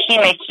 that he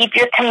may keep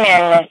your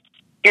commandments,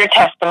 your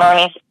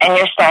testimonies, and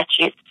your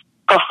statutes,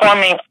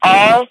 performing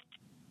all,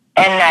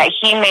 and that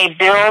he may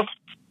build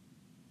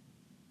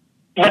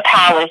the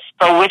palace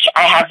for which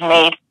I have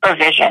made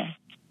provision.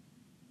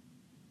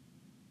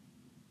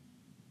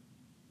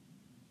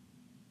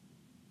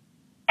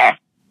 Okay.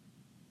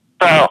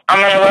 So I'm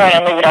going to go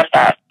ahead and leave it at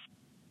that.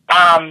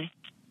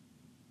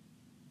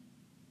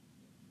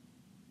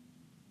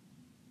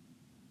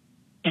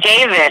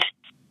 David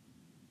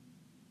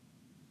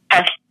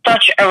had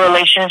such a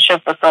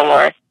relationship with the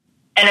Lord,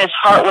 and his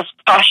heart was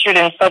postured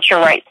in such a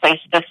right place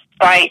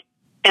despite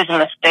his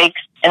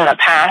mistakes in the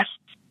past,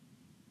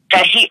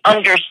 that he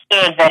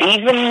understood that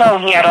even though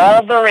he had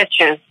all the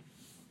riches,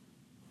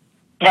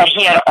 that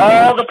he had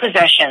all the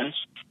possessions,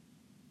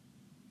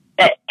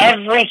 that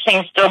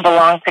everything still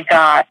belonged to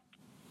God.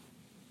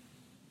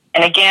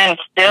 And again,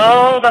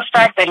 still the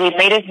fact that he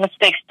made his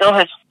mistakes, still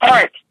his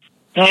heart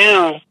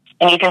knew,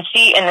 and you can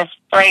see in this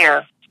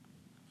prayer,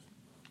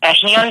 that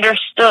he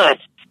understood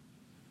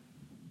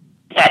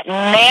that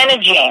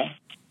managing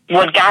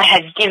what God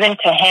had given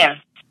to him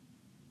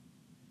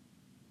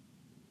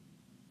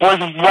was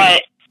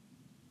what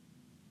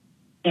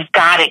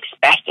God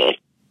expected,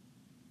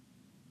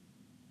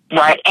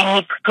 right?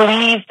 And he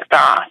pleased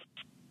God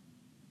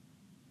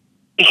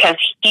because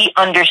he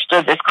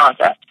understood this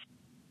concept.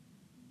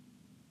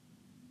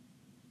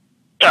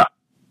 So,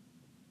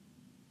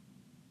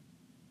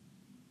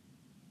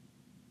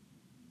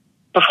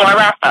 before I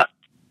wrap up,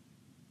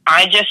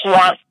 I just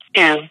want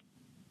to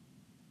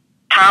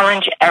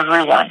challenge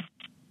everyone.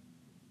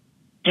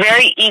 It's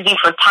very easy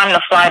for time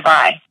to fly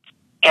by,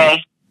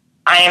 okay?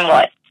 I am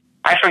what?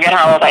 I forget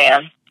how old I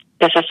am.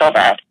 This is so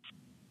bad.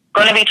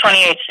 Going to be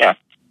 28 soon.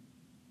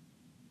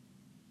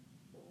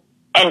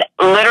 And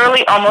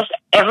literally almost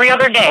every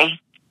other day,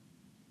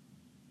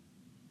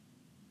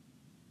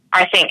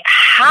 I think,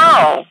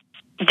 how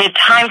did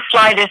time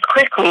fly this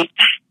quickly?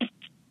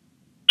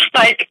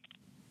 Like,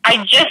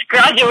 I just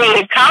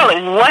graduated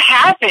college. What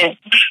happened?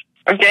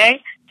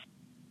 Okay?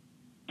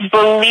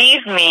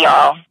 Believe me,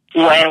 y'all,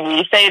 when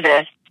we say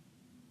this,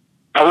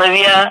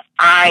 Olivia,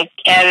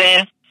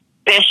 Kevin,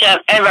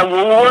 Bishop, everyone,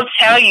 we will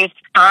tell you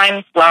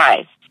time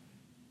flies.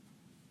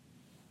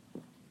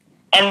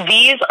 And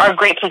these are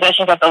great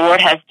possessions that the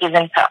Lord has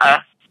given to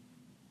us.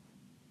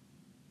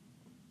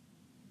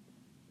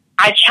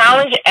 I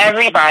challenge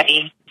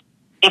everybody,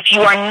 if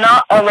you are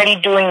not already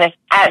doing this,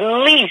 at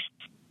least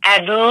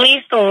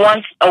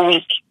once a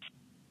week,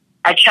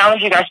 I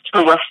challenge you guys to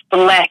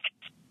reflect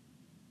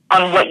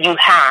on what you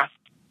have.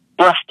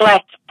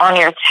 Reflect on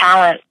your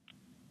talents.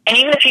 And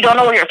even if you don't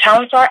know where your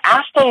talents are,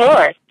 ask the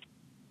Lord.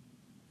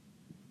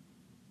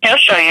 He'll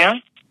show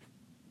you.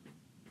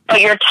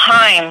 But your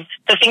time,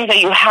 the things that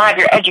you have,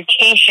 your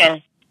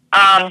education,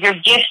 your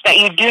gifts that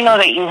you do know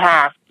that you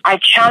have, I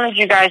challenge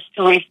you guys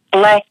to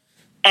reflect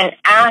and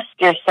ask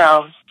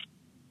yourselves,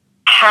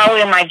 how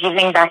am I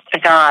giving back to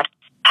God?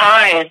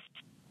 Tithe.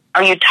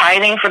 Are you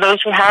tithing for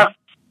those who have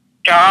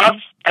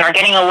jobs and are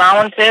getting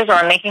allowances or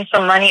are making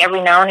some money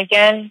every now and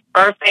again?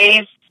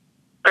 Birthdays,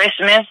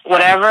 Christmas,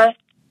 whatever.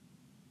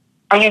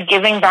 Are you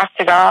giving back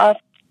to God?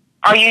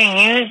 Are you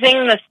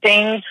using the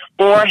things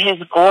for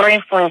His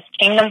glory, for His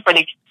kingdom, for the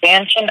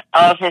expansion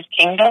of His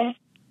kingdom?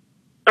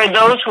 For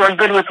those who are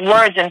good with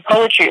words and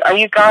poetry, are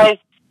you guys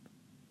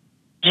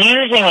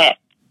using it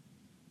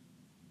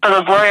for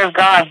the glory of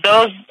God?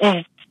 Those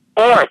in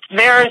sports,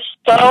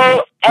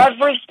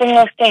 every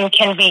single thing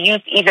can be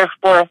used either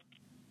for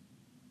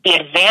the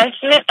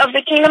advancement of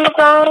the kingdom of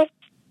God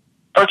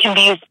or can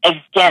be used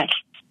against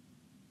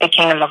the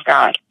kingdom of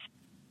God.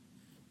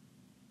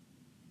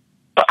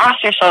 So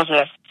ask yourselves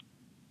this.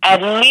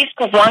 At least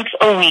once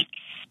a week,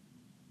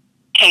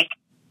 take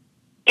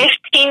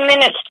 15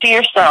 minutes to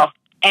yourself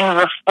and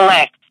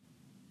reflect.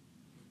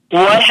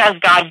 What has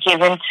God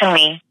given to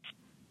me?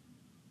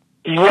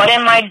 What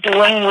am I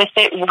doing with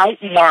it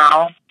right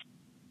now?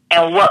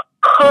 And what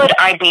could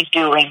I be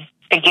doing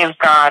to give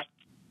God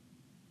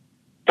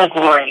the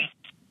glory?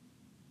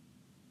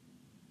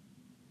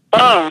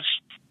 Those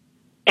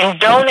can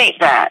donate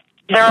that.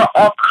 There are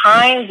all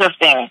kinds of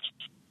things,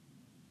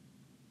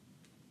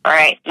 all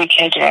right, we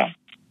can do.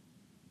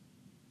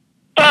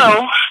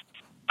 So,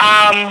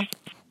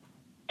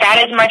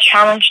 that is my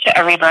challenge to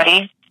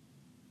everybody.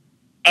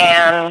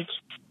 And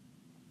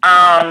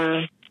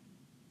I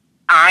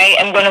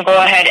am going to go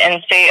ahead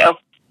and say a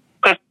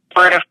quick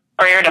word of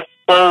prayer to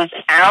close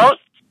out.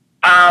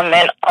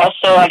 And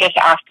also, I guess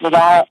after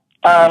that,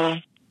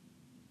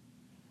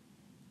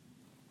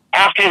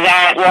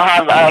 we'll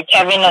have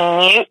Kevin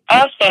unmute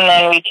us, and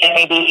then we can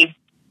maybe,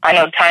 I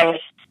know time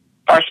is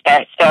far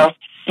spent, so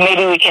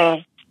maybe we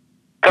can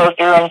go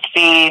through and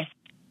see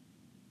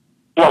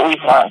what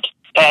we've learned,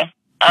 okay?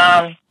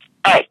 All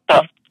right,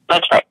 so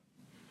let's pray.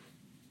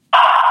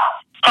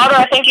 Father,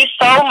 I thank you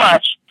so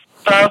much,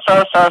 so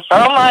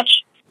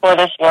much for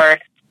this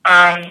word.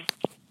 And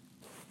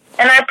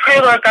I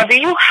pray, Lord God, that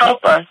you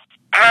help us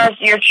as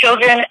your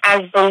children,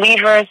 as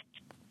believers,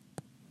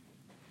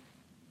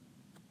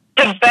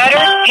 to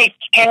better take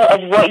care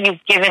of what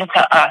you've given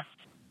to us.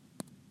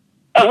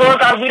 Lord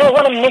God, we don't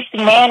want to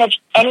mismanage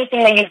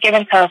anything that you've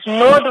given to us,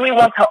 nor do we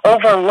want to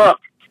overlook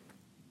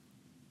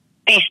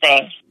these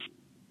things.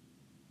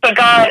 But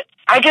God,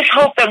 I just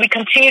hope that we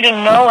continue to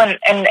know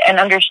and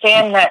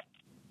understand that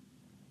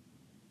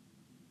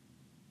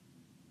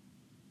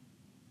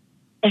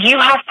you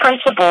have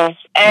principles,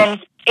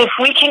 and if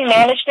we can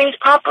manage things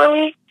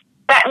properly,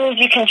 that means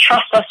you can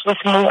trust us with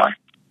more.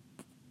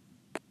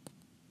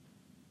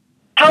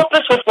 Help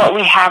us with what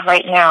we have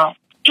right now.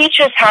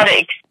 Teach us how to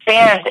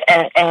expand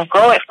and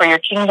grow it for your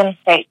kingdom's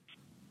sake.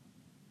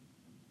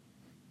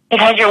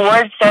 Because your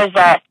word says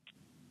that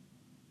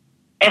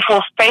if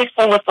we're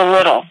faithful with the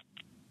little,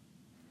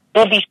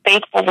 we'll be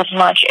faithful with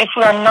much. If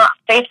we are not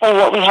faithful with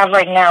what we have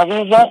right now,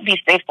 we won't be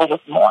faithful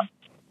with more.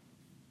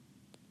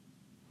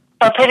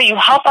 So I pray that you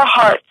help our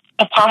hearts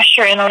to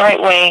posture in the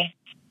right way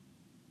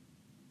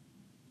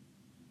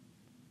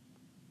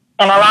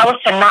and allow us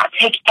to not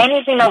take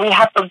anything that we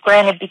have for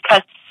granted,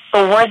 because the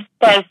word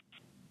says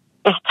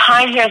this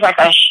time here is like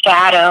a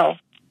shadow.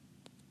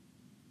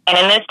 And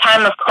in this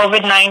time of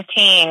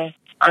COVID-19,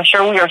 I'm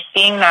sure we are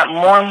seeing that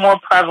more and more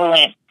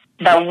prevalent,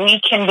 that we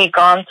can be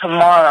gone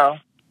tomorrow.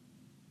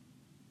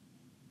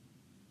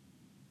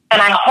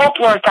 And I hope,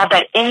 Lord God,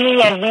 that in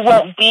the end, we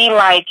won't be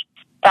like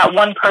that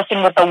one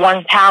person with the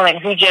one talent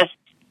who just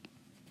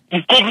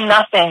did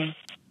nothing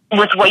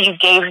with what you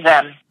gave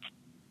them.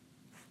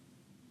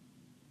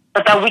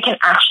 But that we can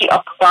actually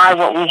apply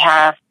what we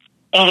have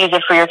and use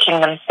it for your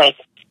kingdom's sake.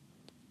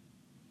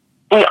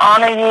 We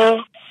honor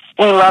you.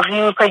 We love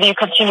you. We pray that you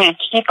continue to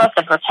keep us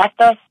and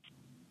protect us.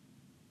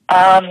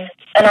 And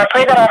I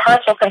pray that our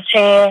hearts will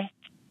continue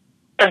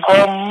to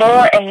grow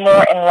more and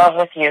more in love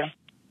with you.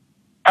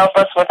 Help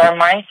us with our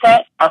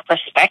mindset, our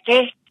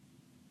perspective,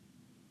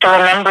 to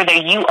remember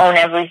that you own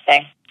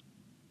everything.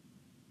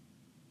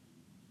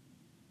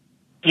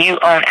 You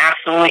own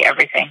absolutely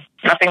everything.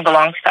 Nothing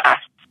belongs to us.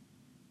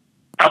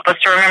 Help us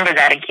to remember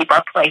that and keep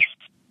our place.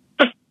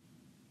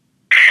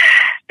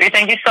 We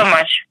thank you so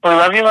much. We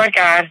love you, Lord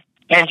God.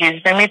 In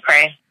Jesus' name we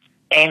pray.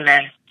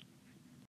 Amen.